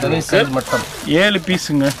சைஸில் அவைலபிள் இருக்குது. மட்டும் 7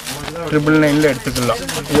 பீஸுங்க 999ல் எடுத்துக்கலாம்.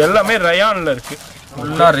 இது எல்லாமே ரயானில் இருக்குது.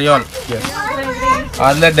 ஃபுல்லாக ரியான்.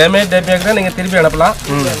 அதில் டேமேஜ் டேமேஜ்னா நீங்கள் திருப்பி அனுப்பலாம்,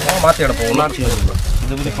 மாற்றி அனுப்போம்.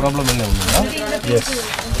 இது வந்து ப்ராப்ளம் இல்லை உங்களுக்கு. எஸ்,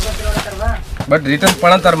 பட் ரிட்டர்ன்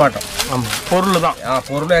பணம் தர மாட்டோம். ஆமாம், பொருள் தான்.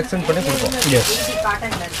 பொருளை எக்ஸ்சேஞ்ச் பண்ணி கொடுப்போம். எஸ்,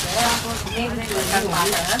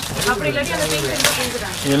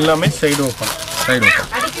 எல்லாமே சைடு ஓப்பன்.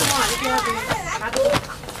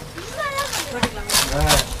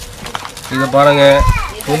 இதை பாருங்க,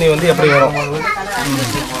 துணி வந்து எப்படி வரும்.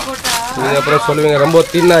 நீங்கள் அப்புறம் சொல்லுவீங்க ரொம்ப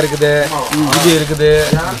தின்னாக இருக்குது, இது இருக்குது.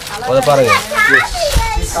 அதை பாருங்க,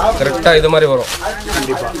 கரெக்டாக இது மாதிரி வரும்.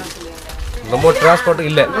 ரொம்ப டிரான்ஸ்போர்ட்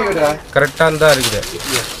இல்லை, கரெக்டாக தான் இருக்குது.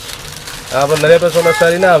 அப்புறம் நிறைய பேர் சொன்ன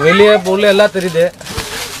சரிண்ணா வெளியே பொருள் எல்லாம் தெரியுது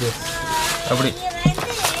அப்படி.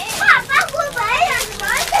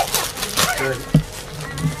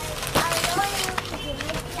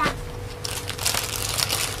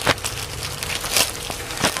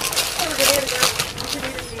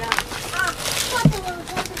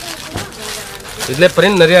 இதில்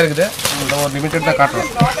பிரிண்ட் நிறையா இருக்குது, ஒரு லிமிட்டட் தான் காட்டுறோம்.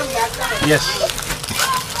 எஸ்,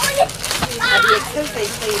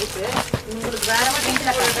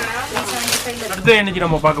 அடுத்து என்னைக்கு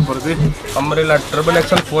நம்ம பார்க்க போகிறது அம்பரில்லா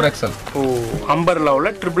XXL 4XL. ஓ, அம்பர்லாவில்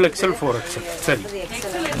XXL 4XL. சரி,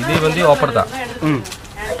 இது வந்து ஆஃபர் தான்.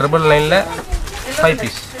 999ல் 5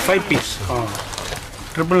 பீஸ். 5 பீஸ்.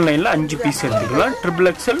 999ல் 5 பீஸ் எடுத்துக்கலாம்.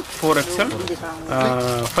 XXL 4XL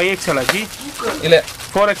 5XL ஆகி இல்லை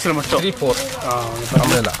 4XL மட்டும் 3, 4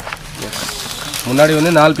 அம்பரில்லா. முன்னாடி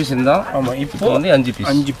வந்து 4 பீஸ் இருந்தால், ஆமாம், இப்போ வந்து 5 பீஸ்.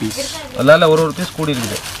 5 பீஸ். அதனால ஒரு பீஸ் கூடி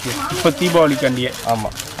இருக்குது. இப்போ தீபாவளிக்காண்டியே.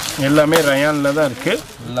 ஆமாம், எல்லாமே ரயானில் தான் இருக்குது.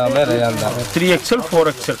 எல்லாமே ரயான் தான். 3XL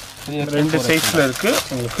 4XL ரெண்டு சைஸில் இருக்குது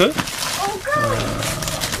உங்களுக்கு.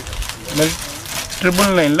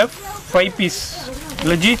 999ல் 5 பீஸ்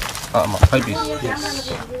இல்லை ஜி? ஆமாம், 5 பீஸ்.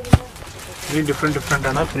 வெரி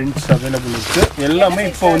டிஃப்ரெண்டான பிரிண்ட்ஸ் அவைலபிள் இருக்குது. எல்லாமே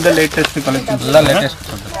இப்போ வந்து லேட்டஸ்ட் கலெக்ஷன்ஸ். எல்லாம் லேட்டஸ்ட்.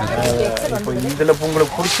 இப்போ இதில்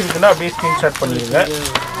உங்களுக்கு பிடிச்சிருக்குன்னா அப்படியே ஸ்க்ரீன்ஷாட் பண்ணிடுங்க.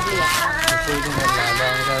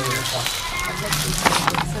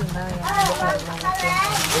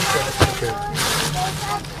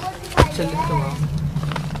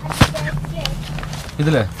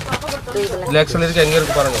 இதில் XL இருக்குது, எங்கே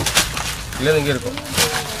இருக்குது பாருங்கள். இல்லை இங்கே இருக்கும்.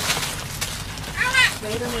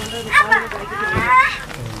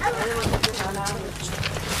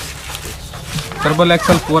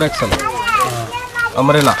 XXL 4XL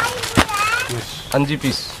அம்பரில்லா 5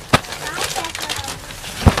 piece.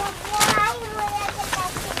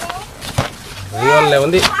 ரியானில்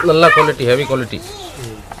வந்து நல்ல குவாலிட்டி, ஹெவி குவாலிட்டி.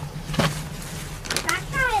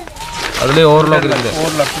 அதுலேயே ஓவர்லாக் இருக்குது.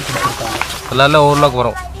 அதனால ஓவர்லாக்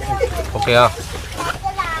வரும். ஓகேயா?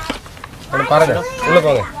 பாருங்க, உள்ளே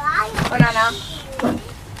போங்க.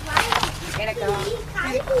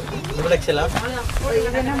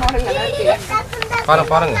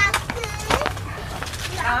 பாருங்க.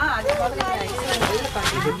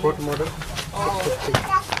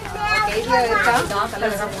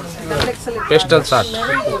 Pastel short.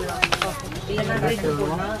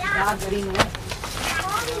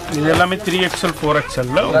 இது எல்லாமே 3XL 4XL.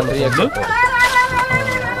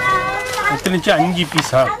 எத்தனை 5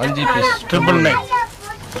 பீஸா? 5 பீஸ் 999.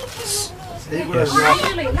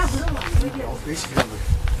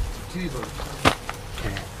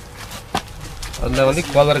 அதில் வந்து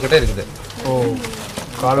காலர் கிட்ட இருக்குது. ஓ,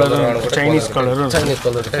 காலர் சைனீஸ் கலர்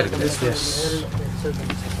கிட்ட இருக்குது. எஸ்,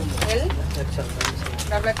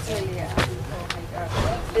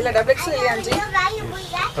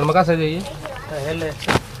 நம்ம கா சைஸ் है ये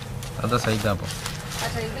अदा सही था आप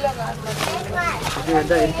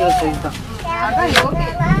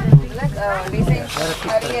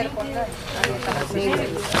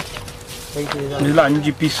இதில்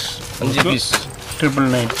 5 piece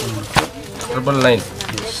 999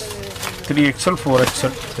 3XL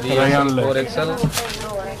 4XL 4XL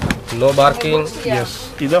no barking. S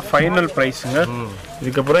இதான் ஃபைனல் ப்ரைஸுங்க.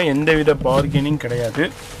 இதுக்கப்புறம் எந்தவித பார்கெனிங் கிடையாது.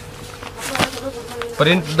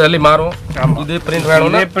 பிரிண்ட் டெல்லி மாறும். இது பிரிண்ட்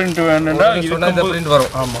வேணும்னா இதே பிரிண்ட் வேணும்னா இந்த பிரிண்ட்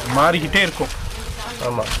வரும். ஆமாம், மாறிக்கிட்டே இருக்கும்.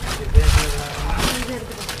 ஆமாம்,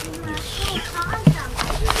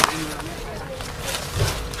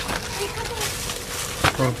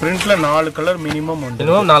 ஒரு பிரிண்ட்ல 4 கலர் மினிமம் வந்து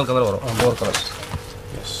 4 கலர் வரும். 4 கலர்ஸ்.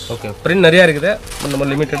 ஓகே, பிரிண்ட் நிறையா இருக்குது. நம்ம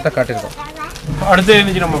லிமிட்டடாக காட்டியிருக்கோம். அடுத்து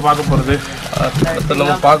என்ன நம்ம பார்க்க போகிறது? அடுத்து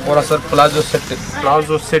நம்ம பார்க்க போகிறோம் சார் பிளாஜோ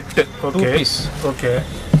செட்டு. Okay piece.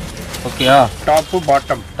 ஓகேயா, டாப்பு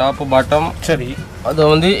பாட்டம். சரி, அது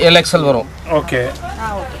வந்து LXL வரும். Okay,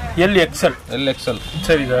 LXL.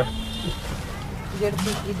 சரி சார்,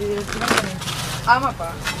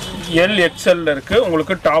 LXL இருக்கு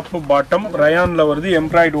உங்களுக்கு. டாப்பு பாட்டம் ரயான்ல வருது,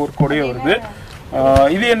 எம்ப்ராய்டு ஒர்க் கூடயே வருது.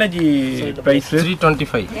 இது என்ன ஜி பிரைஸ்?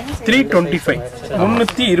 325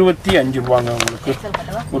 325 ரூபாங்க உங்களுக்கு.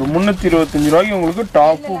 ஒரு 325 ரூபாய்க்கு உங்களுக்கு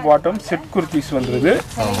டாப்பு பாட்டம் செட் குர்த்திஸ் வந்துருது.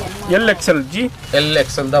 LXL ஜி,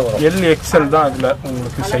 LXL தான் வரும். LXL தான் அதில்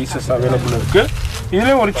உங்களுக்கு சைஸஸ் அவைலபிள் இருக்கு.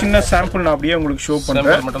 இதுல ஒரு சின்ன சாம்பிள் நான் அப்படியே உங்களுக்கு ஷோ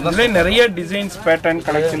பண்றேன். இதுல நிறைய டிசைன்ஸ் பேட்டர்ன்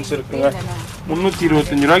கலெக்ஷன்ஸ் இருக்குங்க.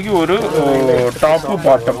 325 ரூபாய்க்கு ஒரு டாப்பு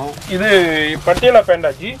பாட்டம். இது பட்டியலா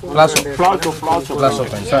பேண்டா G? Palazzo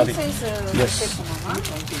pant. Sorry, S.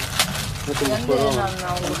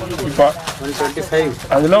 இப்போ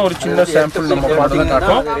அதுல ஒரு சின்ன சாம்பிள் நம்ம பார்த்து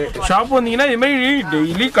காட்டும். ஷாப் வந்தீங்கன்னா இது மாதிரி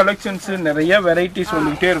டெய்லி கலெக்ஷன்ஸ் நிறைய வெரைட்டிஸ்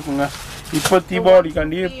வந்துகிட்டே இருக்குங்க. இப்போ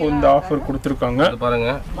தீபாவளிக்காண்டி இப்போ இந்த ஆஃபர் கொடுத்துருக்காங்க. பாருங்க,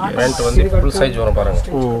 பேண்ட் வந்து ஃபுல் சைஸ் வரும் பாருங்க.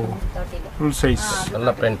 ஓ, ஃபுல் சைஸ் நல்ல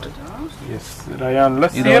பேண்ட். எஸ், ரயான்ல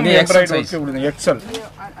சேம் எம்ப்ராய்டரி வச்சு கொடுங்க. XL.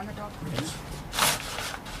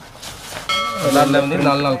 எல்லாத்துல வந்து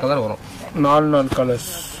 4 கலர் வரும். 4 கலர்ஸ்.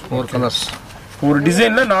 4 கலர்ஸ். ஒரு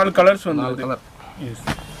டிசைன்ல 4 கலர்ஸ் வந்துருது. எஸ்.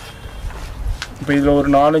 இப்போ இதில் ஒரு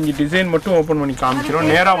 4-5 டிசைன் மட்டும் ஓப்பன் பண்ணி காமிக்கிறோம்.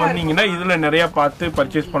 நேராக வந்தீங்கன்னா இதில் நிறையா பார்த்து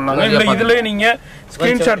பர்ச்சேஸ் பண்ணலாங்க. இல்லை இதில் நீங்கள்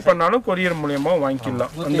ஸ்க்ரீன்ஷாட் பண்ணாலும் கொரியர் மூலியமாக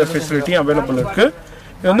வாங்கிக்கலாம். அந்த ஃபெசிலிட்டியும் அவைலபிள் இருக்குது.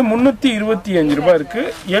 இது வந்து 325 ரூபாய் இருக்குது.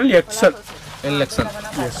 LXL. எஸ்,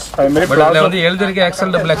 அது மாதிரி பிளாசோ வந்து எழுதிருக்கு XL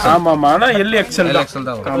டபுள் XL. ஆமாம், ஆனால் LXL தான்.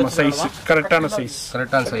 ஆமாம், சைஸ் கரெக்டான சைஸ்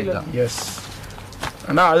தான். எஸ்,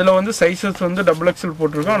 ஆனால் அதில் வந்து சைஸஸ் வந்து XXL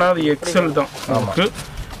போட்டிருக்கோம். ஆனால் அது XL தான் நமக்கு.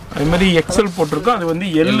 அது மாதிரி XL போட்டிருக்கோம், அது வந்து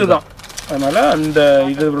L தான். அதனால் அந்த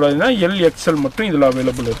இது LXL மட்டும் இதில்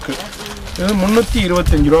அவைலபிள் இருக்குது. இது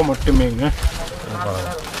 325 ரூபா மட்டுமேங்க.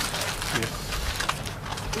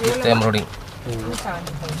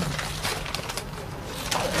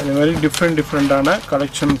 அது மாதிரி டிஃப்ரெண்டான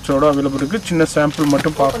கலெக்ஷன்ஸோட அவைலபிள் இருக்குது. சின்ன சாம்பிள்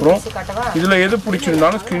மட்டும் பார்க்குறோம். இதில் எது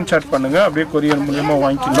பிடிச்சிருந்தாலும் ஸ்க்ரீன்ஷாட் பண்ணுங்கள், அப்படியே கொரியர் மூலியமாக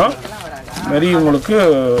வாங்கிக்கலாம். மாதிரி உங்களுக்கு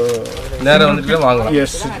நேரா வந்துட்டு வாங்கலாம்.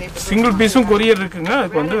 எஸ், சிங்கிள் பீஸும் கொரியர் இருக்குங்க.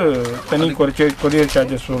 அதுக்கு வந்து தனி கொரியர்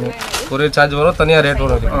சார்ஜஸ் வரும். கொரியர் சார்ஜ் வரும், தனியாக ரேட்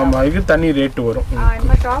வரும். ஆமாம், அதுக்கு தனி ரேட்டு வரும்.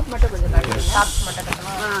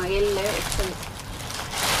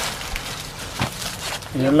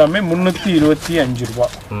 எல்லாமே 325 ரூபா.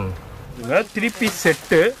 3 piece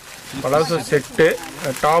set, palazzo set,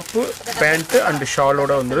 top, pant and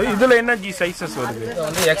ஷாலோட வந்துடும். இதில் என்ன ஜி சைஸஸ் வருது?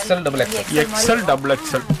 XL double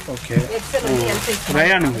XL. ஓகே,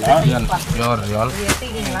 ரயானுங்களா?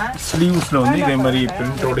 ஸ்லீவ்ஸில் வந்து இதே மாதிரி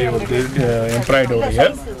பிரிண்டோடைய வருது, எம்ப்ராய்டோடைய.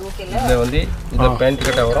 இது வந்து இந்த பேண்ட்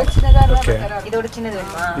கிட்ட வரும். ஓகே,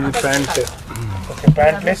 இது பேண்ட்டு. ஓகே,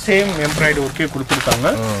 பேண்ட்லேயே சேம் எம்ப்ராய்டரி ஒர்க்கே கொடுத்துருக்காங்க.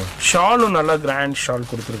 ஷாலும் நல்லா கிராண்ட் ஷால்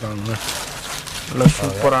கொடுத்துருக்காங்க. நல்லா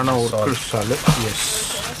சூப்பரான ஒர்க்கு ஷாலு. எஸ்,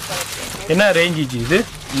 என்ன ரேஞ்சு ஜி இது?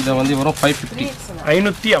 இதை வந்து வரும் 550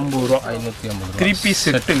 550 ரூபா. 3 பீஸ்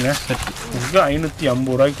செட்டுங்க. உங்களுக்கு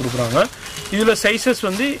 550 ரூபாய்க்கு கொடுக்குறாங்க. இதில் சைஸஸ்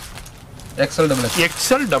வந்து XL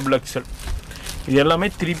டபுள் XL. இது எல்லாமே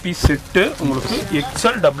 3 பீஸ் செட்டு உங்களுக்கு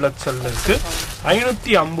XL டபுள் XL இருக்குது.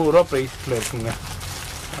 550 ரூபா ப்ரைஸில் இருக்குங்க.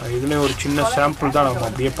 இதுலேயும் ஒரு சின்ன சாம்பிள் தான் நம்ம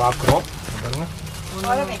அப்படியே பார்க்குறோம்.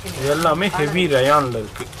 இது எல்லாமே ஹெவி ரயானில்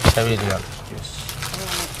இருக்குது. Heavy rayon.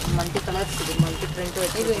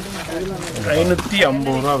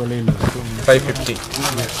 550 ரூபா விலையில் இருக்குது. 550.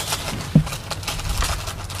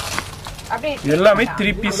 எல்லாமே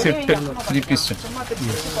 3 பீஸ் செட்டு.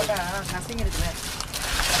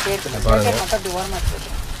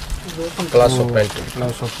 Palazzo pant.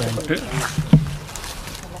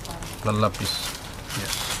 நல்ல பீஸ்.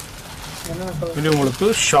 இது உங்களுக்கு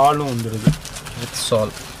ஷாலும் வந்துடுது. With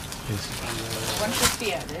shawl.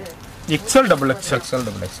 XL double XL. XL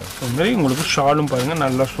double XL. இந்த மாதிரி உங்களுக்கு ஷாலும் பாருங்க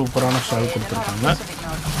நல்ல சூப்பரான ஷால் கொடுத்துருக்காங்க.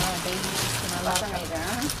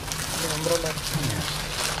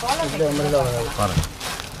 பாருங்க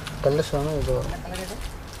கலர்ஸ் வேணும் இது வரும்.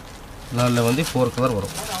 நாளில் வந்து 4 கலர்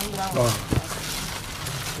வரும்.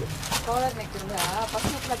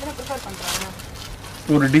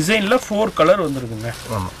 ஒரு டிசைனில் 4 கலர் வந்துருக்குங்க.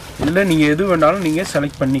 ஆமாம். இல்லை நீங்கள் எது வேணாலும் நீங்கள்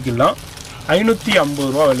செலக்ட் பண்ணிக்கலாம். 550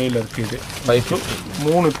 ரூபா விலையில் இருக்குது இது.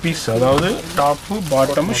 3 பீஸ், அதாவது டாப்பு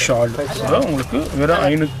பாட்டமு ஷால். அதாவது உங்களுக்கு வெறும்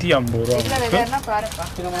 550 ரூபா உங்களுக்கு.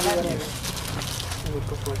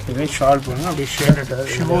 இதே ஷால் பாருங்க அப்படியே ஷேடட்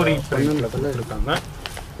ஷிவோரி பிரிண்ட்ல கொடுத்துருக்காங்க.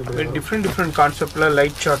 டிஃப்ரெண்ட் கான்செப்ட்ல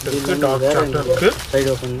லைட் ஷார்ட் இருக்கு, டார்க் ஷார்ட் இருக்கு. சைடு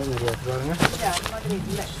ஓப்பன்ல நிறைய பாருங்க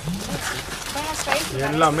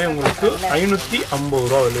எல்லாமே உங்களுக்கு 550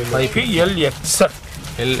 ரூபா விலையில் இருக்கு. LXL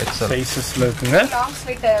சைஸஸ்ல இருக்குங்க.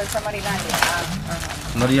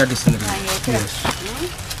 நிறைய டிசைன் இருக்கு.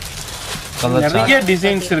 நிறைய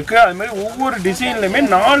டிசைன்ஸ் இருக்கு. அது மாதிரி ஒவ்வொரு டிசைன்லயுமே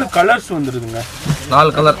 4 கலர்ஸ் வந்துருதுங்க.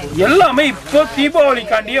 4 கலர் எல்லாமே இப்போ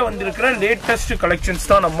தீபாவளிக்காண்டியே வந்திருக்கிற லேட்டஸ்ட்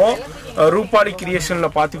கலெக்ஷன்ஸ் தான் நம்ம ரூபாலி கிரியேஷன்ல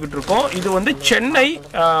பாத்துக்கிட்டு இருக்கோம். இது வந்து சென்னை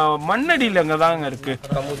மண்ணடியில அங்க தாங்க இருக்கு.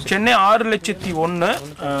 சென்னை 6,01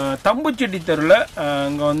 தம்பு செட்டி தெருல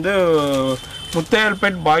இங்க வந்து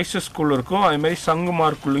முத்தையல்பேட் பாய்ஸ் ஸ்கூல் இருக்கும். அது மாதிரி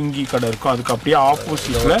சங்குமார் குலுங்கி கடை இருக்கும். அதுக்கு அப்படியே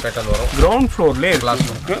ஆப்போசிட்ல கிரவுண்ட் ஃப்ளோர்ல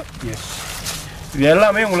இருக்கு. எஸ், இது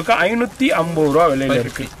எல்லாமே உங்களுக்கு 550 ரூபா விலையில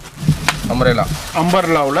இருக்கு.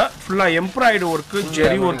 அம்பர்லாவில் ஃபுல்லா எம்ப்ராய்டு ஒர்க்கு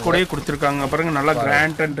ஜெரி ஒர்க்கோடய கொடுத்துருக்காங்க. பாருங்க நல்லா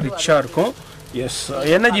கிராண்ட் அண்ட் ரிச்சா இருக்கும். எஸ்,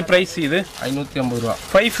 எனர்ஜி பிரைஸ் இது 550 ரூபா.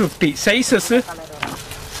 550. சைஸஸ்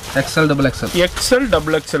XL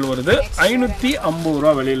double XL வருது. 550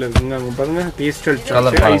 ரூபா விலையில இருக்குங்க. அங்க பாருங்க பேஸ்டல்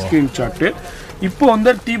சார்ட், ஐஸ்கிரீம் சார்ட். இப்போ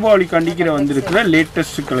வந்து தீபாவளி கண்டிக்கிற வந்திருக்கிற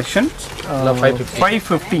லேட்டஸ்ட் கலெக்ஷன்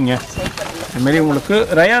 550ங்க. இது மாதிரி உங்களுக்கு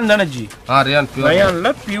ரயான் தானே ஜி? ரயான்ல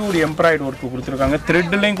பியூர் எம்ப்ராய்டு ஒர்க் கொடுத்துருக்காங்க.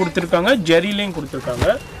 த்ரெட்லையும் கொடுத்துருக்காங்க, ஜெரிலையும் கொடுத்துருக்காங்க.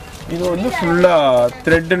 இது வந்து ஃபுல்லா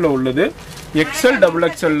த்ரெட்ல உள்ளது. XL double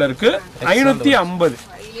XL இருக்கு. 550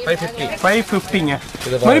 550ங்க.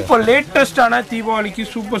 மாதிரி இப்போ லேட்டஸ்டான தீபாவளிக்கு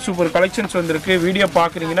சூப்பர் கலெக்ஷன்ஸ் வந்திருக்கு. வீடியோ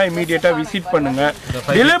பாக்குறீங்கன்னா இமீடியட்டா விசிட் பண்ணுங்க.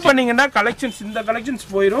 டிலே பண்ணீங்கன்னா கலெக்ஷன்ஸ் இந்த கலெக்ஷன்ஸ்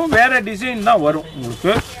போயிடும், வேற டிசைன் தான் வரும்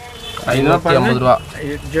உங்களுக்கு. 550 ரூபா.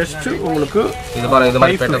 ஜஸ்ட் உங்களுக்கு இது பாருங்க, இந்த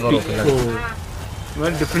மாதிரி பேட்டர்ன் வரும். இந்த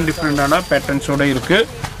மாதிரி டிஃப்ரெண்டான பேட்டர்ன்ஸோட இருக்கு.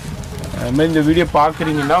 இந்த வீடியோ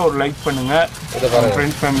பாக்குறீங்கன்னா ஒரு லைக் பண்ணுங்க,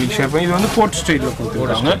 ஃப்ரெண்ட்ஸ் ஃபேமிலி ஷேர் பண்ணி. இது வந்து கோட் ஸ்டைல்ல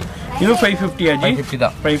கொடுத்துருக்காங்க. இது 550 ஆஜி?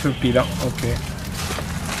 550 தான். ஓகே,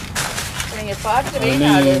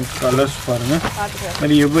 கலர்ஸ் பாருங்க.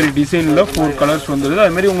 மாதிரி எவ்வரி டிசைன்ல 4 கலர்ஸ் வந்துருது.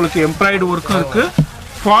 அது மாதிரி உங்களுக்கு எம்ப்ராய்டு ஒர்க்கும் இருக்கு,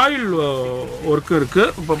 ஃபாயில் ஒர்க்கு இருக்கு.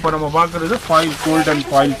 இப்போ நம்ம பார்க்குறது ஃபாயில் கோல்டன்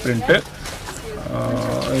ஃபாயில் பிரிண்ட்டு.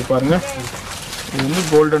 இது பாருங்க, இது வந்து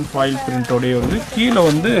கோல்டன் ஃபாயில் பிரிண்டோடய வந்து கீழே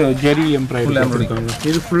வந்து ஜெரி எம்ப்ராய்டு கொடுத்துருக்காங்க.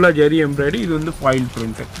 இது ஃபுல்லாக ஜெரி எம்ப்ராய்டு, இது வந்து ஃபாயில்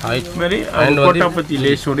பிரிண்ட்டு. இதுமாரி கோட்டாபத்தி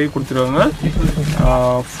லேஸோடய கொடுத்துருக்காங்க.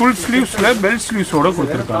 ஃபுல் ஸ்லீவ்ஸில் பெல் ஸ்லீவ்ஸோட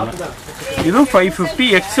கொடுத்துருக்காங்க. இதுவும் 550.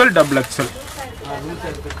 XL double XL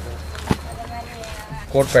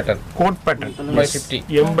code pattern 550.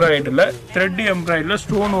 எம்ப்ராய்டுல thread எம்ப்ராய்டுல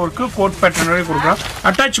stone work code பேட்டர்னோட கொடுக்குறாங்க.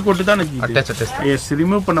 அட்டாச் கோட்டு தான் எஸ்,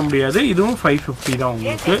 ரிமூவ் பண்ண முடியாது. இதுவும் 550 தான்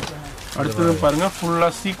உங்களுக்கு. அடுத்தது பாருங்க, ஃபுல்லா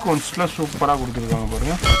சீக்வன்ஸ்ல சூப்பரா கொடுத்துருக்காங்க.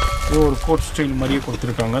 பாருங்க, இது ஒரு கோட் ஸ்டைல் மாதிரியே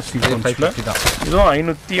கொடுத்துருக்காங்க சீக்வன்ஸ்ல. இதுவும்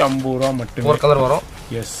 550 ரூபா மட்டும். ஒரு கலர் வரும்.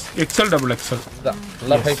 எஸ், XL double XL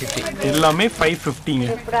எல்லாம் 550. எல்லாமே 550ங்க.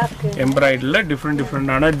 எம்ப்ராய்டரியில்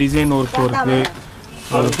டிஃப்ரெண்டான டிசைன் ஒர்க் இருக்கு.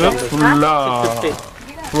 அதுக்கு ஃபுல்லா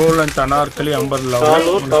ரோல் அண்ட் அனார்கலி அம்பர்லா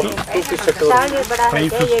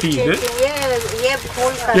 550. இது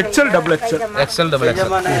XL double XL.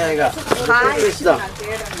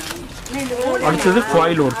 அடுத்தது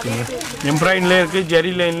ஃபாயில் ஒர்க்குங்க. எம்ப்ராய்டரிலே இருக்கு,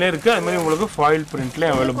 ஜெரி லைன்ல இருக்கு. அது மாதிரி உங்களுக்கு ஃபாயில் பிரிண்ட்லேயே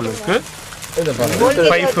அவைலபிள் இருக்கு.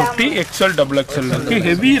 550. XL double XL இருக்கு.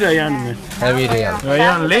 ஹெவி ரயானுங்க.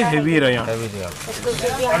 ரயான்லே heavy rayon.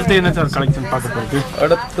 அடுத்து என்ன சார் கலெக்ஷன் பார்க்க போகுது?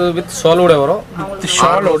 அடுத்து வித் ஷாலோட வரும். வித்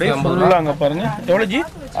ஷாலோட ஃபுல்லா அங்க பாருங்க. எவ்வளவு ஜி?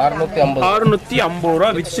 650 ரூபா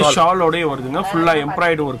வித் ஷாலோடய வருதுங்க. ஃபுல்லா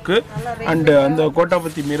எம்ப்ராய்டு ஒர்க் அண்ட் அந்த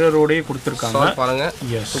கோட்டாபத்தி மிரரோடய கொடுத்துருக்காங்க. பாருங்க,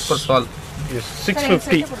 சூப்பர் ஷால்.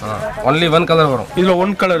 650. ஒன்லி 1 கலர் வரும். இதுல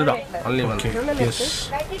 1 கலர் தான். ஒன்லி 1. எஸ்,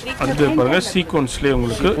 அடுத்து பாருங்க, சீக்வன்ஸ்லயே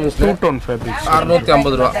உங்களுக்கு 2 டோன் ஃபேப்ரிக்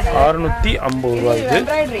 650 ரூபா. 650 ரூபா. இது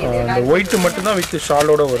அந்த ஒயிட் மட்டும் தான் வித்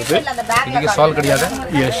ஷாலோட வருது. இதுக்கு ஷால் கிடையாது.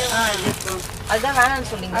 எஸ், அதுதான் வேணாம்னு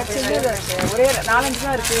சொன்னீங்க. ஒரே 4-5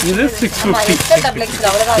 தான் இருக்கு. இது 650.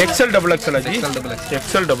 XL double XL ஆஜி?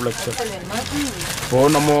 XL double XL. ஓ,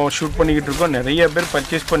 நம்ம ஷூட் பண்ணிக்கிட்டு இருக்கோம். நிறைய பேர்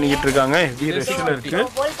பர்ச்சேஸ் பண்ணிக்கிட்டு இருக்காங்க. ஹெவி ரஷ்ல இருக்கு.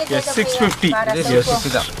 எஸ், 650. எஸ்,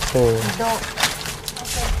 ஓ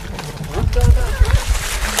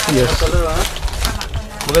எஸ்.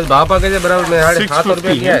 मुझे बापा के बराबर में 700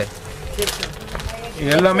 रुपये क्या है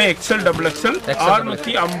எல்லாமே எக்ஸ்எல் டபுள் எக்ஸ்எல்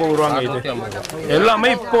 650 ரூபாங்க இது எல்லாமே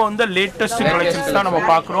இப்போ வந்து லேட்டஸ்ட் கலெக்ஷன்ஸ் தான் நம்ம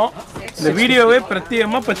பார்க்குறோம் இந்த வீடியோவே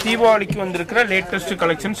பிரத்யேகமா இப்போ தீபாவளிக்கு வந்திருக்கிற லேட்டஸ்ட்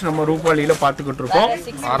கலெக்ஷன்ஸ் நம்ம ரூபாலியில் பார்த்துக்கிட்டு இருக்கோம்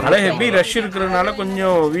அதனால ஹெவி ரஷ் இருக்கிறதுனால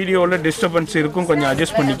கொஞ்சம் வீடியோவில் டிஸ்டர்பன்ஸ் இருக்கும் கொஞ்சம்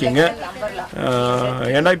அட்ஜஸ்ட் பண்ணிக்கோங்க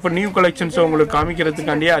ஏன்னா இப்போ நியூ கலெக்ஷன்ஸ் உங்களுக்கு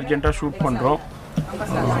காமிக்கிறதுக்காண்டியே அர்ஜென்ட்டாக ஷூட் பண்ணுறோம்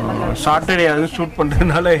சாட்டர்டே அதுவும் ஷூட்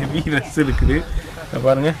பண்ணுறதுனால ஹெவி ரஷ் இருக்குது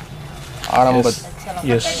பாருங்கள் ஆரம்பம்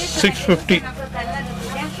எஸ் 650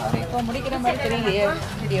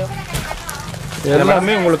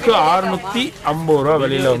 எல்லாமே உங்களுக்கு 650 ரூபா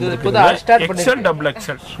வெளியில வந்து எக்ஸ்எல் டபுள்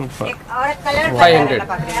எக்ஸ்எல் சூப்பர்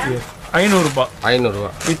 500 ரூபாய் 500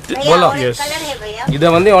 ரூபாய் போலோ எஸ் இது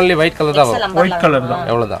வந்து only white color தான் வரும் white color தான்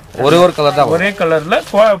எவ்வளவுதான் ஒரே ஒரு கலர் தான் ஒரே கலர்ல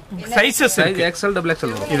சைஸஸ் இருக்கு எக்ஸ்எல் டபுள்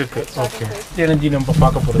எக்ஸ்எல் இருக்கு ஓகே எனர்ஜி நம்ம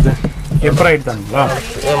பார்க்க போறது எம்ப்ராய்டரி தானுங்களா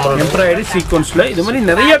எம்ப்ராய்டரி சீக்வன்ஸ்ல இது மாதிரி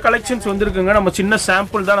நிறைய கலெக்ஷன்ஸ் வந்திருக்குங்க நம்ம சின்ன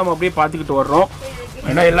சாம்பிள் தான் நம்ம அப்படியே பார்த்துக்கிட்டு வர்றோம்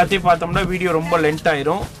ஏன்னா எல்லாத்தையும் பார்த்தோம்னா வீடியோ ரொம்ப லென்த்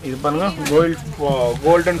ஆயிரும் இது பாருங்க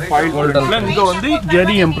கோல்டன் ஃபாயில் கோல்டன்ல இங்க வந்து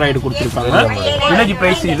ஜெரி எம்ப்ராய்டரி கொடுத்துருக்காங்க எனர்ஜி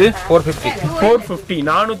பிரைஸ் இது 450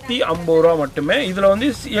 450 ரூபா மட்டுமே இதுல வந்து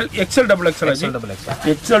XL double XL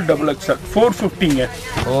XL double XL 450ங்க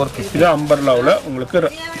 450 இது அம்பர்லாவில் உங்களுக்கு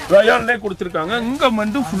ரயான்லே கொடுத்துருக்காங்க இங்க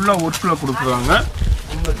வந்து ஃபுல்லா ஒர்க்ல கொடுக்குறாங்க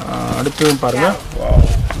அடுத்து பாருங்க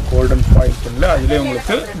கோல்டன் ஃபாயில் பண்ணல அதுலேயே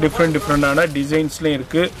உங்களுக்கு டிஃப்ரெண்டான டிசைன்ஸ்லேயும்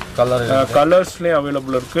இருக்குது கலர்ஸ்லேயும்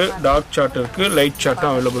அவைலபிள் இருக்குது டார்க் சார்ட் இருக்குது லைட்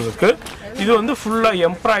சார்ட்டும் அவைலபிள் இருக்குது இது வந்து ஃபுல்லாக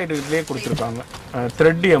எம்ப்ராய்டரிலேயே கொடுத்துருக்காங்க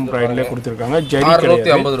த்ரெட் எம்ப்ராய்டரிலே கொடுத்துருக்காங்க ஜரி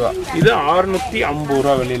கிடையாது இது 650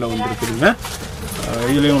 ரூபா வெளியில் வந்துருக்குதுங்க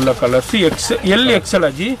இதுலேயும் உள்ள கலர்ஸ் எல் எக்ஸ்எல்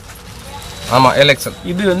அஜி ஆமாம் எல்எக்ஸ்எல்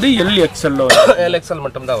இது வந்து எல்எக்ஸ்எல்ல வரும் எல்எக்ஸ்எல்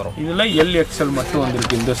மட்டும் தான் வரும் இதில் எல்எக்ஸ்எல் மட்டும்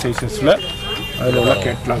வந்திருக்கு இந்த சைஸஸில் அதில் உள்ள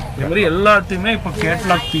கேட்லாக் இது மாதிரி எல்லாத்தையுமே இப்போ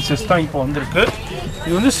கேட்லாக் பீசஸ் தான் இப்போ வந்திருக்கு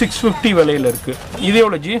இது வந்து 650 விலையில் இருக்குது இது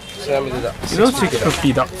எவ்வளோ ஜி இதுவும்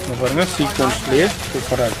 650 தான் பாருங்கள் சீக்வன்ஸ்லேயே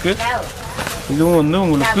சூப்பராக இருக்குது இதுவும் வந்து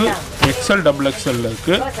உங்களுக்கு எக்ஸ்எல் டபுள் எக்ஸ்எல்ல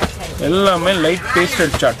இருக்குது எல்லாமே லைட்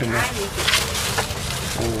பேஸ்டட் சார்ட்டுங்க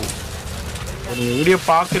ஒரு வீடியோ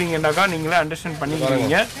பார்க்குறீங்கன்னாக்கா நீங்களே அண்டர்ஸ்டாண்ட்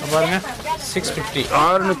பண்ணிக்கிறீங்க பாருங்க 650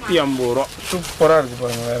 650 ரூபா சூப்பராக இருக்குது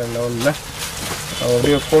பாருங்கள் வேறு லெவலில்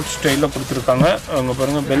அப்படியே கோட் ஸ்டைலில் கொடுத்துருக்காங்க அவங்க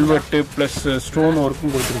பாருங்கள் வெல்வெட்டு ப்ளஸ் ஸ்டோன்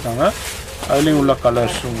ஒர்க்கும் கொடுத்துருக்காங்க அதுலேயும் உள்ள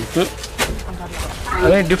கலர்ஸ் உங்களுக்கு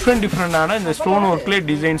அதே டிஃப்ரெண்டான இந்த ஸ்டோன் ஒர்க்லேயே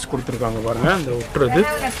டிசைன்ஸ் கொடுத்துருக்காங்க பாருங்கள் இந்த ஒட்டுறது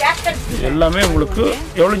எல்லாமே உங்களுக்கு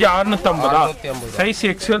எவ்வளோ 650 சைஸ்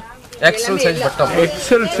எக்ஸ்எல் எக்ஸ்எல் சைஸ் மட்டும்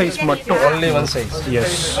எக்ஸ்எல் சைஸ் மட்டும் only one size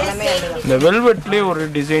எஸ் இந்த வெல்வெட்லேயே ஒரு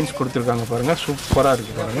டிசைன்ஸ் கொடுத்துருக்காங்க பாருங்கள் சூப்பராக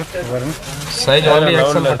இருக்குது பாருங்கள் சைஸ் only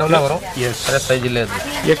எக்ஸ்எல் மட்டும் தான் வரும் எஸ் சைஸ் இல்லை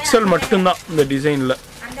எக்ஸ்எல் மட்டும்தான் இந்த டிசைனில்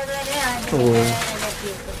ஓ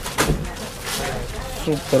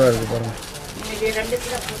சூப்பராக இருக்குது பாருங்கள்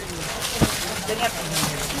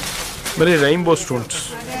மாதிரி rainbow stones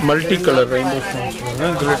multi colour rainbow stones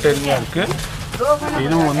கிரிட்டரிங்காக இருக்குது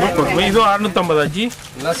இதுவும் வந்து இதுவும் 650 ஆச்சு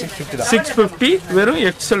 650 வெறும்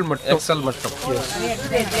எக்ஸ்எல் மட்டும்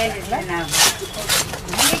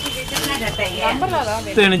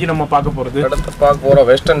எனர்ஜி நம்ம பார்க்க போகிறது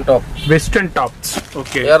வெஸ்டர்ன் டாப்ஸ்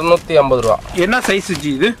ஓகே 250 ரூபா என்ன சைஸ்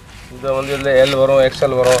ஜி இது வந்து எல் வரும்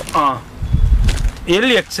எக்ஸ்எல் வரும்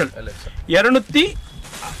எல் எக்ஸ்எல்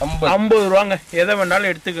 250 ரூபாங்க எதை வேணாலும்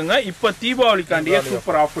எடுத்துக்கோங்க இப்போ தீபாவளிக்காண்டியே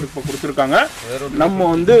சூப்பர் ஆஃபர் இப்போ கொடுத்துருக்காங்க நம்ம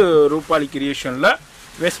வந்து ரூபாலி கிரியேஷன்ல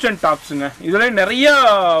வெஸ்டர்ன் டாப்ஸுங்க இதுல நிறைய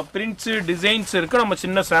பிரிண்ட்ஸ் டிசைன்ஸ் இருக்கு நம்ம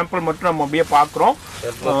சின்ன சாம்பிள் மட்டும் நம்ம அப்படியே பாக்குறோம்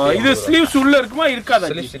இது ஸ்லீவ்ஸ் உள்ள இருக்குமா இருக்காதா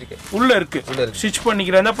உள்ள இருக்கு ஸ்டிச்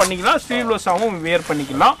பண்ணிக்கிறதா பண்ணிக்கலாம் ஸ்லீவ்லெஸ்ஸாவும் வேர்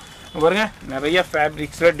பண்ணிக்கலாம் பாருங்க நிறைய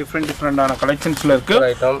ஃபேப்ரிக்ஸ்ல டிஃப்ரெண்டான கலெக்ஷன்ஸ்ல இருக்கு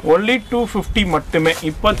only 250 மட்டுமே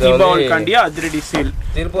இப்போ தீபாவளிக்காண்டியே அதிரடி சேல்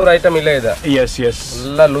திருப்பூர் ஐட்டம் இல்ல இது எஸ்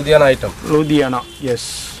எல்லாம் Ludhiana item yes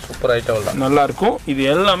super item தான் நல்லா இருக்கும் இது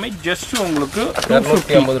எல்லாமே ஜஸ்ட் உங்களுக்கு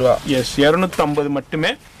 250 ரூபாய் எஸ் 250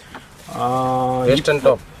 மட்டுமே வெஸ்டர்ன்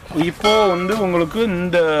டாப் இப்போ வந்து உங்களுக்கு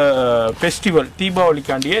இந்த ஃபெஸ்டிவல்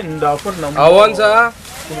தீபாவளிக்காண்டியே இந்த ஆஃபர் நம்ம அவான்ஸா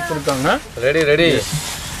கொடுத்திருக்காங்க ரெடி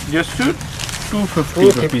ஜஸ்ட்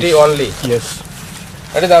 250 only yes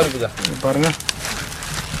அடடா இருக்குதா பாருங்க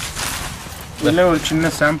இதெல்லாம் ஒரு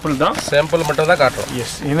சின்ன சாம்பிள் மட்டும் தான் காட்டுறோம்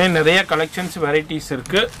எஸ் இன்னும் நிறைய கலெக்ஷன்ஸ் வெரைட்டிஸ்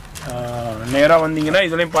இருக்கு நேரா வந்தீங்கன்னா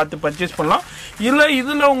இதெல்லாம் பார்த்து பர்ச்சேஸ் பண்ணலாம் இல்ல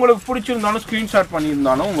இதுல உங்களுக்கு பிடிச்சிருந்தாலும் ஸ்கிரீன்ஷாட்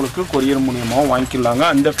பண்ணியிருந்தாலும் உங்களுக்கு கொரியர் மூலமாவும் வாங்கிக்கலாங்க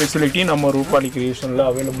அந்த ஃபெசிலிட்டி நம்ம ரூபாலி கிரியேஷன்ல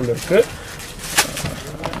அவைலபிள் இருக்கு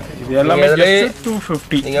இது எல்லாமே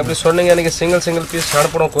 250 நீங்க அப்படி சொன்னீங்க நீங்க சிங்கிள் பீஸ்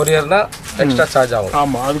அனுப்பணும் கொரியர்னா எக்ஸ்ட்ரா சார்ஜ் ஆகும்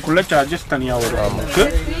ஆமா அதுக்குள்ள சார்ஜஸ் தனியா வரும் நமக்கு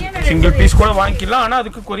சிங்கிள் பீஸ் கூட வாங்கிக்கலாம் ஆனா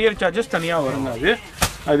அதுக்கு கொரியர் சார்ஜஸ் தனியா வருங்க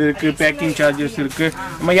அதுக்கு பேக்கிங் சார்ஜஸ் இருக்கு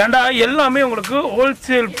நம்ம ஏன்டா எல்லாமே உங்களுக்கு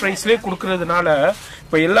ஹோல்சேல் பிரைஸ்லயே கொடுக்கறதுனால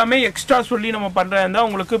இப்போ எல்லாமே எக்ஸ்ட்ரா சொல்லி நம்ம பண்ணுறதா இருந்தால்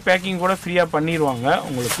உங்களுக்கு பேக்கிங் கூட ஃப்ரீயாக பண்ணிடுவாங்க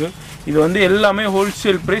உங்களுக்கு. இது வந்து எல்லாமே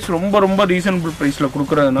ஹோல்சேல் ப்ரைஸ், ரொம்ப ரொம்ப ரீசனபிள் ப்ரைஸில்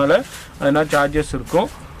கொடுக்குறதுனால அதனால் சார்ஜஸ் இருக்கும்.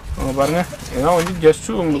 பாருங்கள், இதெல்லாம் வந்து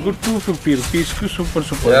ஜஸ்ட்டு உங்களுக்கு 250 rupeesக்கு சூப்பர்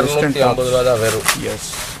சூப்பர் 250 ரூபா தான் வரும்.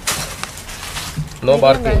 S, no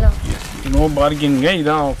parking. நோ பார்கெனிங்க.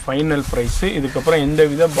 இதுதான் ஃபைனல் ப்ரைஸு. இதுக்கப்புறம் எந்த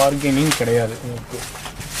வித பார்கெனிங் கிடையாது உங்களுக்கு.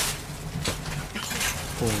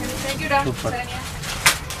 சூப்பர்.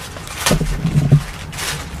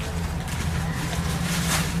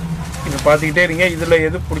 இது பார்த்துக்கிட்டே இருங்க. இதில்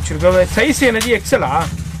எது பிடிச்சிருக்கோ. Size energy எக்ஸலா?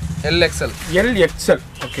 LXL. LXL.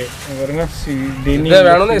 Okay, பாருங்க.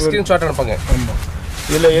 வேணும்னா ஸ்க்ரீன்ஷாட் அனுப்புங்க. ஆமாம்,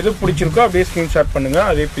 இதில் எது பிடிச்சிருக்கோ அப்படியே ஸ்க்ரீன்ஷாட் பண்ணுங்கள்.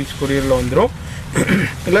 அதே பீஸ் கொரியரில் வந்துடும்.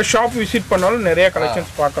 இல்லை ஷாப் விசிட் பண்ணாலும் நிறைய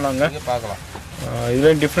கலெக்ஷன்ஸ் பார்க்கலாங்க.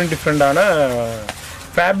 இதில் டிஃப்ரெண்டான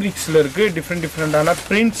ஃபேப்ரிக்ஸில் இருக்குது, டிஃப்ரெண்டான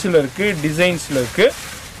பிரிண்ட்ஸில் இருக்குது, டிசைன்ஸில் இருக்குது.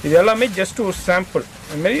 இது எல்லாமே ஜஸ்ட் ஒரு சாம்பிள்.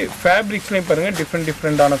 அதுமாரி ஃபேப்ரிக்ஸ்லேயும் பாருங்கள்,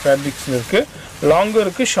 டிஃப்ரெண்டான ஃபேப்ரிக்ஸில் இருக்குது. லாங்கும்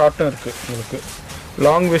இருக்குது, ஷார்ட்டும் இருக்குது. உங்களுக்கு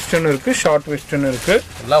லாங் வெஸ்டர்ன் இருக்குது, ஷார்ட் வெஸ்டர்ன் இருக்குது.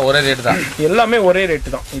 எல்லாம் ஒரே ரேட்டு தான். எல்லாமே ஒரே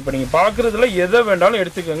ரேட்டு தான். இப்போ நீங்கள் பார்க்குறதுல எதை வேண்டாலும்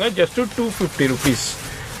எடுத்துக்கோங்க. Just 250 rupees.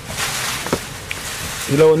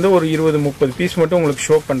 இதில் வந்து ஒரு 20-30 பீஸ் மட்டும் உங்களுக்கு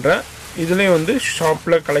ஷோ பண்ணுறேன். இதுலேயும் வந்து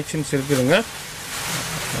ஷாப்பில் கலெக்ஷன்ஸ் இருக்குதுங்க.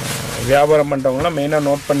 வியாபாரம் பண்ணுறவங்களாம் மெயினாக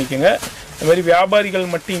நோட் பண்ணிக்கோங்க. அது மாதிரி வியாபாரிகள்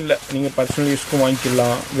மட்டும் இல்லை, நீங்கள் பர்சனல் யூஸ்க்கும்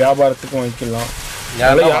வாங்கிக்கலாம், வியாபாரத்துக்கும் வாங்கிக்கலாம்,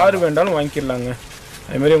 யார் வேண்டாலும் வாங்கிக்கலாங்க.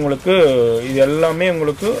 அதுமாரி உங்களுக்கு இது எல்லாமே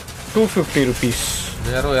உங்களுக்கு 250 rupees.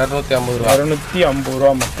 250 ரூபா. 250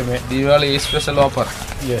 ரூபா மட்டுமே. Deepavali special offer.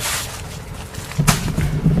 எஸ்.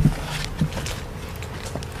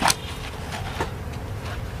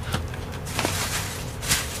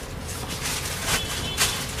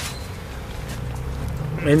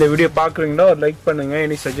 இந்த வீடியோ பார்க்குறீங்கன்னா ஒரு லைக் பண்ணுங்கள்.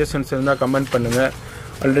 எனி சஜஷன்ஸ் இருந்தால் கமெண்ட் பண்ணுங்கள்.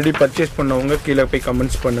 ஆல்ரெடி பர்ச்சேஸ் பண்ணவங்க கீழே போய்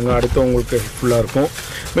கமெண்ட்ஸ் பண்ணுங்கள். அடுத்து உங்களுக்கு ஹெல்ப்ஃபுல்லாக இருக்கும்.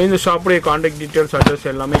 இந்த ஷாப்புடைய காண்டாக்ட் டீட்டெயில்ஸ், அட்ரஸ்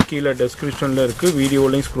எல்லாமே கீழே டெஸ்கிரிப்ஷனில் இருக்குது.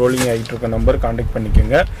 வீடியோலையும் ஸ்க்ரோலிங் ஆகிட்டு இருக்க நம்பர் காண்டாக்ட்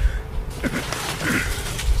பண்ணிக்கோங்க.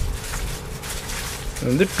 இது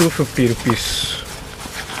வந்து 250 rupees.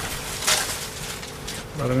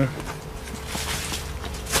 பாருங்க,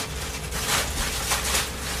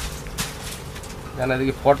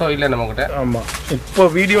 இதுக்கு ஃபோட்டோ இல்லை நம்மகிட்ட. ஆமாம், இப்போ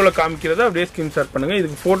வீடியோவில் காமிக்கிறத அப்படியே ஸ்கிரீன்ஷாட் பண்ணுங்கள்.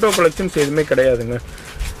 இதுக்கு ஃபோட்டோ கலெக்ஷன்ஸ் எதுவுமே கிடையாதுங்க.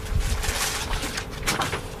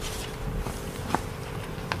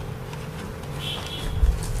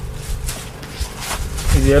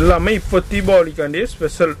 இது எல்லாமே இப்போ தீபாவளிக்காண்டியே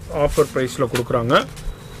ஸ்பெஷல் ஆஃபர் ப்ரைஸில் கொடுக்குறாங்க.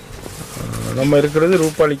 நம்ம இருக்கிறது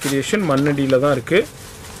ரூபாலி கிரியேஷன் மண்ணடியில் தான் இருக்குது.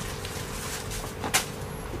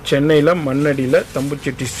 சென்னையில் மண்ணடியில் தம்பு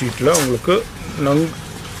செட்டி ஸ்ட்ரீட்டில் உங்களுக்கு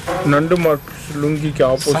நண்டு மார்க் லுங்கிக்கு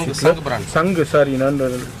ஆப்போசிட்டில்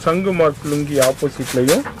சங்கு mark lungi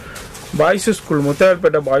ஆப்போசிட்லையும் boys school,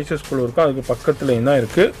 முத்தாயர்பேட்டை boys school இருக்கும், அதுக்கு பக்கத்துலேயும் தான்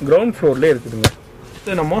இருக்குது. கிரவுண்ட் ஃப்ளோர்லேயே இருக்குதுங்க.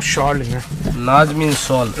 இது நம்ம ஷாலுங்க, நாஜ்மின்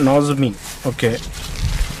ஷால். நாஜ்மின். ஓகே,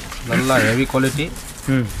 நல்லா ஹெவி குவாலிட்டி.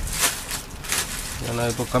 ஏன்னா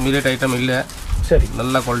இப்போ கம்மி ரேட் ஐட்டம் இல்லை. சரி,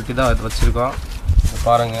 நல்ல குவாலிட்டி தான் அது வச்சுருக்கோம்.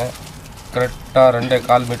 பாருங்கள், கரெக்டாக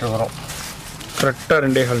 2.25 மீட்டர் வரும். கரெக்டாக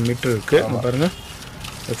 2.25 மீட்டர் இருக்குது. பாருங்கள்,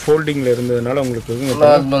 ஃபோல்டிங்கில் இருந்ததுனால உங்களுக்கு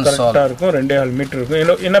கரெக்டாக இருக்கும். 2.25 மீட்டர்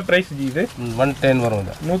இருக்கும். என்ன ப்ரைஸ் இது? 110 வரும்.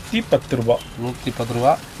 இது 110 ரூபா. 110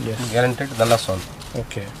 ரூபா. கேரண்டட். நல்லா சால்.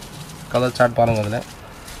 ஓகே, கலர் சார்ட் பாருங்கள். அதில்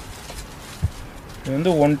இது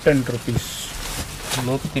வந்து 110 rupees.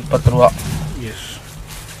 110 ரூபா. எஸ்.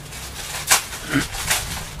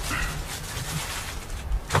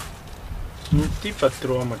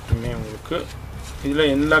 $110 மட்டுமே உங்களுக்கு.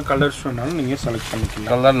 இதில் எல்லா கலர்ஸ் வேணாலும் நீங்கள் செலக்ட் பண்ணிக்கலாம்.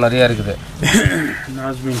 கலர் நிறையா இருக்குது.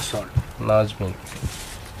 நாஜ்மின் ஷால். நாஜ்மின்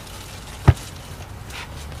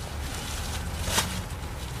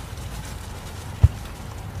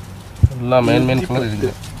எல்லாம் மெயின் கலர்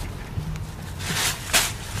இருக்குது.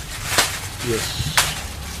 எஸ்.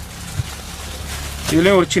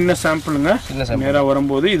 இதுலேயும் ஒரு சின்ன சாம்பிளுங்க. நேராக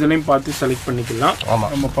வரும்போது இதுலேயும் பார்த்து செலக்ட் பண்ணிக்கலாம்.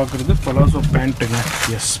 ஆமாம், நம்ம பார்க்குறது பலாசோ பேண்ட்டுங்க.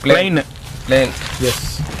 S, plain. எஸ்.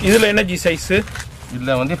 இதில் என்ன ஜி சைஸு?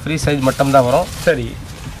 இதில் வந்து ஃப்ரீ சைஸ் மட்டும் தான் வரும். சரி,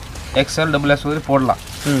 XL XS வந்து போடலாம்.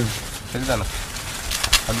 சரிதானே?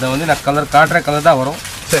 அது வந்து நான் கலர் காட்டுற கலர் தான் வரும்.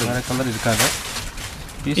 சரி, வேறு கலர் இருக்காது.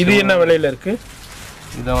 இது என்ன விலையில் இருக்குது?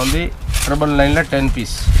 இதை வந்து 999 10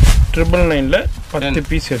 பீஸ். 999 10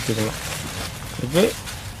 பீஸ் எடுத்துக்கலாம். இது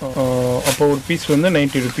அப்போ ஒரு பீஸ் வந்து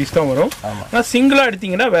 90 rupees தான் வரும். ஆனால் சிங்கிளாக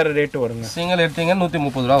எடுத்திங்கன்னா வேறு ரேட்டு வருங்க. சிங்கிள் எடுத்திங்கன்னா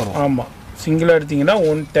 130 ரூபா வரும். ஆமாம், சிங்கிளாக எடுத்திங்கன்னா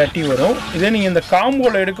 130 வரும். இதே நீங்கள் இந்த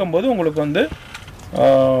காம்போவில் எடுக்கும்போது உங்களுக்கு வந்து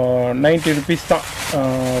 90 rupees தான்.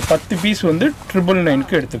 10 பீஸ் வந்து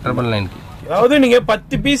 999க்கு எடுத்துக்கலாம். 999. அதாவது நீங்கள்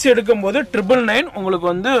 10 பீஸ் எடுக்கும்போது 999 உங்களுக்கு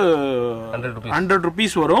வந்து 100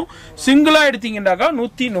 rupees வரும். சிங்கிளாக எடுத்தீங்கன்னாக்கா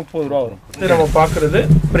 130 ரூபா வரும். இது நம்ம பார்க்குறது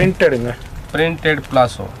பிரிண்டடுங்க. Printed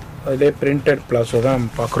palazzo. அதிலே பிரிண்டட் பிளாஸோ தான்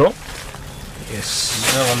நம்ம பார்க்குறோம். எஸ்,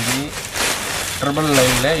 இதை வந்து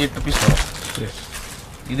 999ல 8 பீஸ் வரும்.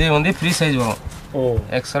 இதே வந்து ஃப்ரீ சைஸ் வரும். ஓ,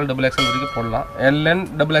 XL XXL வரைக்கும் போடலாம், LN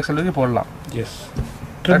XXL வரைக்கும் போடலாம். S,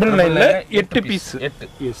 999ல 8 piece. 8.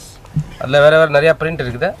 எஸ், அதில் வேறு வேறு நிறையா பிரிண்ட்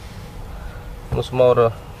இருக்குது. சும்மா ஒரு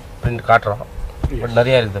பிரிண்ட் காட்டுறோம், பட்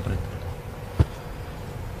நிறையா இருக்குது பிரிண்ட்.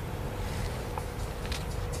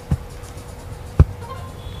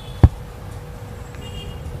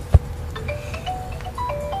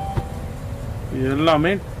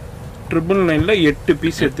 எல்லாமே 999ல 8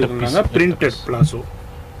 பீஸ் எடுத்துக்கிறாங்க. Printed palazzo.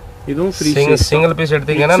 இதுவும் ஃப்ரீ சைஸ். சிங்கிள் பீஸ்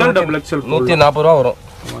எடுத்தீங்கன்னா XL 140 ரூபா வரும்.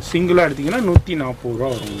 சிங்கிளாக எடுத்தீங்கன்னா 140 ரூபா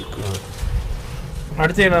வரும் உங்களுக்கு.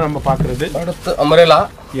 அடுத்து என்ன நம்ம பார்க்குறது? அடுத்து அம்ரேலா.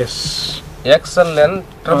 எஸ், XLN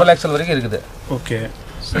XXL வரைக்கும் இருக்குது. ஓகே.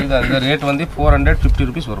 சரிதான். இந்த ரேட் வந்து 450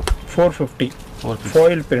 ருபீஸ் வரும். 450.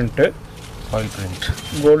 Foil print. Foil print,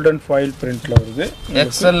 golden foil பிரிண்ட்டில் வருது.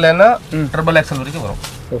 XLN XXL வரைக்கும் வரும்.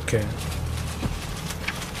 ஓகே.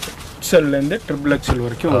 XLலேருந்து XXL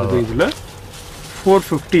வரைக்கும் வருது. இதில்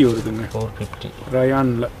 450 வருதுங்க. 450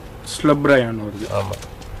 ரயானில் ஸ்லப் ரயான் வருது. ஆமாம்.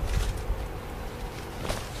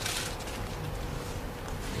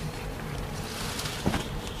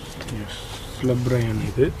 ஸ்லப் ரயான்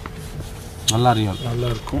இது நல்லா இருக்கும். நல்லா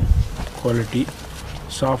இருக்கும். குவாலிட்டி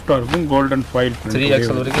சாஃப்டாக இருக்கும். கோல்டன் ஃபாயில் பிரிண்ட்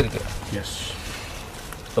 3XL வரைக்கும் இருக்குது. எஸ்.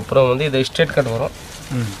 அப்புறம் வந்து இது ஸ்ட்ரெயிட் கட் வரும்.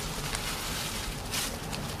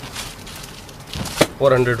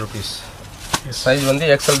 400 ருபீஸ். சைஸ் வந்து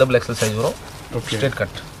XL XXL சைஸ் வரும். ஓகே. Straight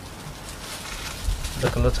cut. இந்த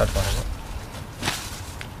கலர் ஸ்டார்ட் பாருங்க.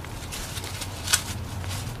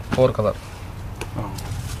 4 கலர்.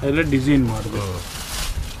 அதில் டிசைன் மாறுது.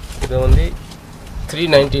 இது வந்து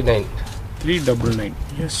 399. 399.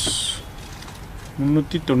 எஸ்,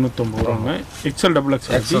 399 ரூபாங்க. XL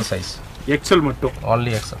XL size. XL மட்டும்.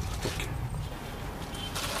 only XL. ஓகே.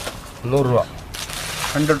 100 ரூபா.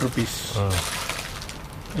 100 ருபீஸ்.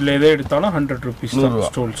 இல்லை எதை எடுத்தாலும் 100 ருபீஸ் தான்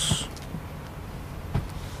ஸ்டோல்ஸ்.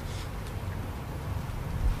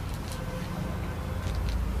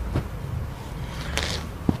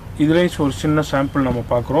 இதுலேயும் ஒரு சின்ன சாம்பிள் நம்ம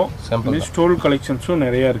பார்க்குறோம். ஸ்டோல் கலெக்ஷன்ஸும்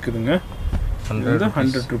நிறையா இருக்குதுங்க.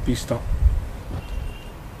 100 ருபீஸ் தான்.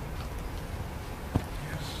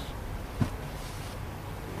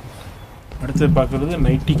 அடுத்து பார்க்குறது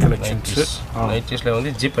நைட்டி கலெக்ஷன்ஸு. நைட்டிஸில்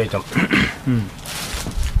வந்து ஜிப் ஐட்டம்.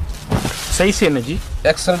 சைஸ் என்ன G?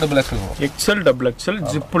 XL XXL. XL XXL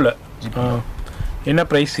ஜிப்பில். என்ன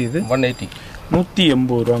ப்ரைஸ் இது? 180.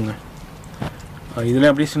 180 ரூபாங்க. இதில்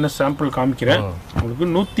அப்படியே சின்ன சாம்பிள் காமிக்கிறேன் உங்களுக்கு.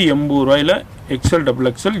 180 ரூபாயில் XL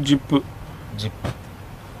XXL ஜிப்பு.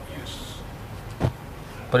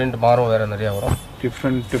 பிரிண்ட் மாறும், வேறு நிறையா வரும்.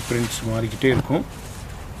 டிஃப்ரெண்ட் பிரிண்ட்ஸ் மாறிக்கிட்டே இருக்கும்.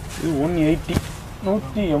 இது 180.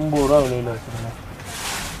 180 ரூபா விலையில் இருக்குதுங்க.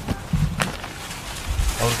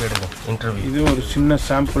 அவருக்கு எடுக்கும் இன்டர்வியூ. இது ஒரு சின்ன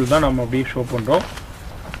சாம்பிள் தான் நம்ம அப்படியே ஷோ பண்ணுறோம்.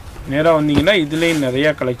 நேராக வந்தீங்கன்னா இதுலேயும் நிறையா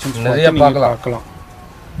கலெக்ஷன்ஸ் நிறைய பார்க்கலாம்.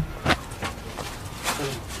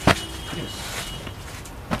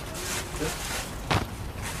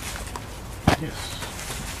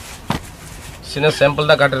 சின்ன சாம்பிள்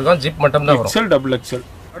தான் காட்டிருக்கோம். ஜிப் மட்டும் தான் வரும். XL XXL.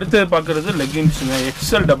 அடுத்து பார்க்குறது லெகின்ஸுங்க.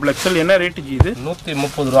 XL XXL. என்ன ரேட்டு ஜி இது?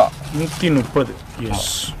 130 ரூபா. 130.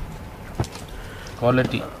 எஸ்.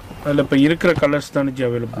 குவாலிட்டி. அதில் இப்போ இருக்கிற கலர்ஸ் தானே ஜி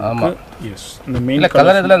அவைலபிள்? ஆமாம். எஸ். இந்த மெயின்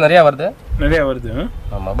கலர் இதில் நிறையா வருது. நிறையா வருது.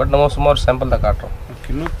 ஆமாம், பட் நம்ம சும்மா ஒரு சாம்பிள் தான் காட்டுறோம். ஓகே.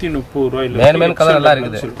 130 ரூபாயில் மெயின் கலர் எல்லாம்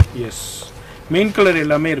இருக்குது. எஸ், மெயின் கலர்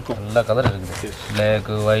எல்லாமே இருக்கும். எல்லா கலர் இருக்குது.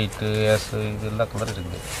 பிளாக், ஒயிட்டு, எஸ், இது எல்லா கலர்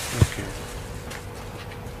இருக்குது. ஓகே.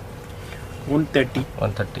 130.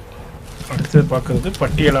 130. அடுத்து பார்க்குறது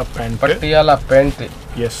Patiala pant. Patiala pant.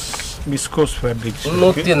 S, viscose fabrics.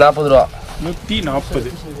 140 ரூபா.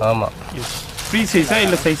 140. ஆமாம். எஸ். ஃப்ரீ சைஸா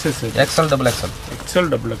இல்லை sizes? XL XXL. XL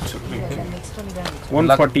XXL.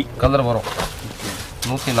 140 colour வரும்.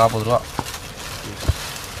 140 ரூபா.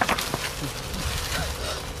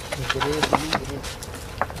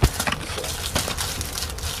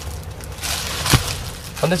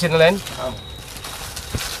 வந்து சின்ன லைன்.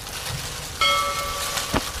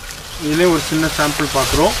 இதுலேயே ஒரு சின்ன சாம்பிள்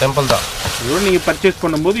பார்க்குறோம். சாம்பிள் தான். இதோட நீங்கள் பர்ச்சேஸ்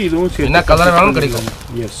பண்ணும்போது இதுவும் சேர்த்து என்ன கலர் வேணும் கிடைக்கும்.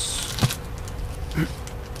 எஸ்.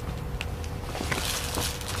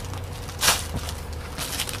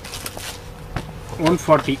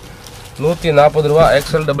 $140. 140 ரூபா.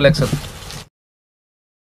 XL XXL.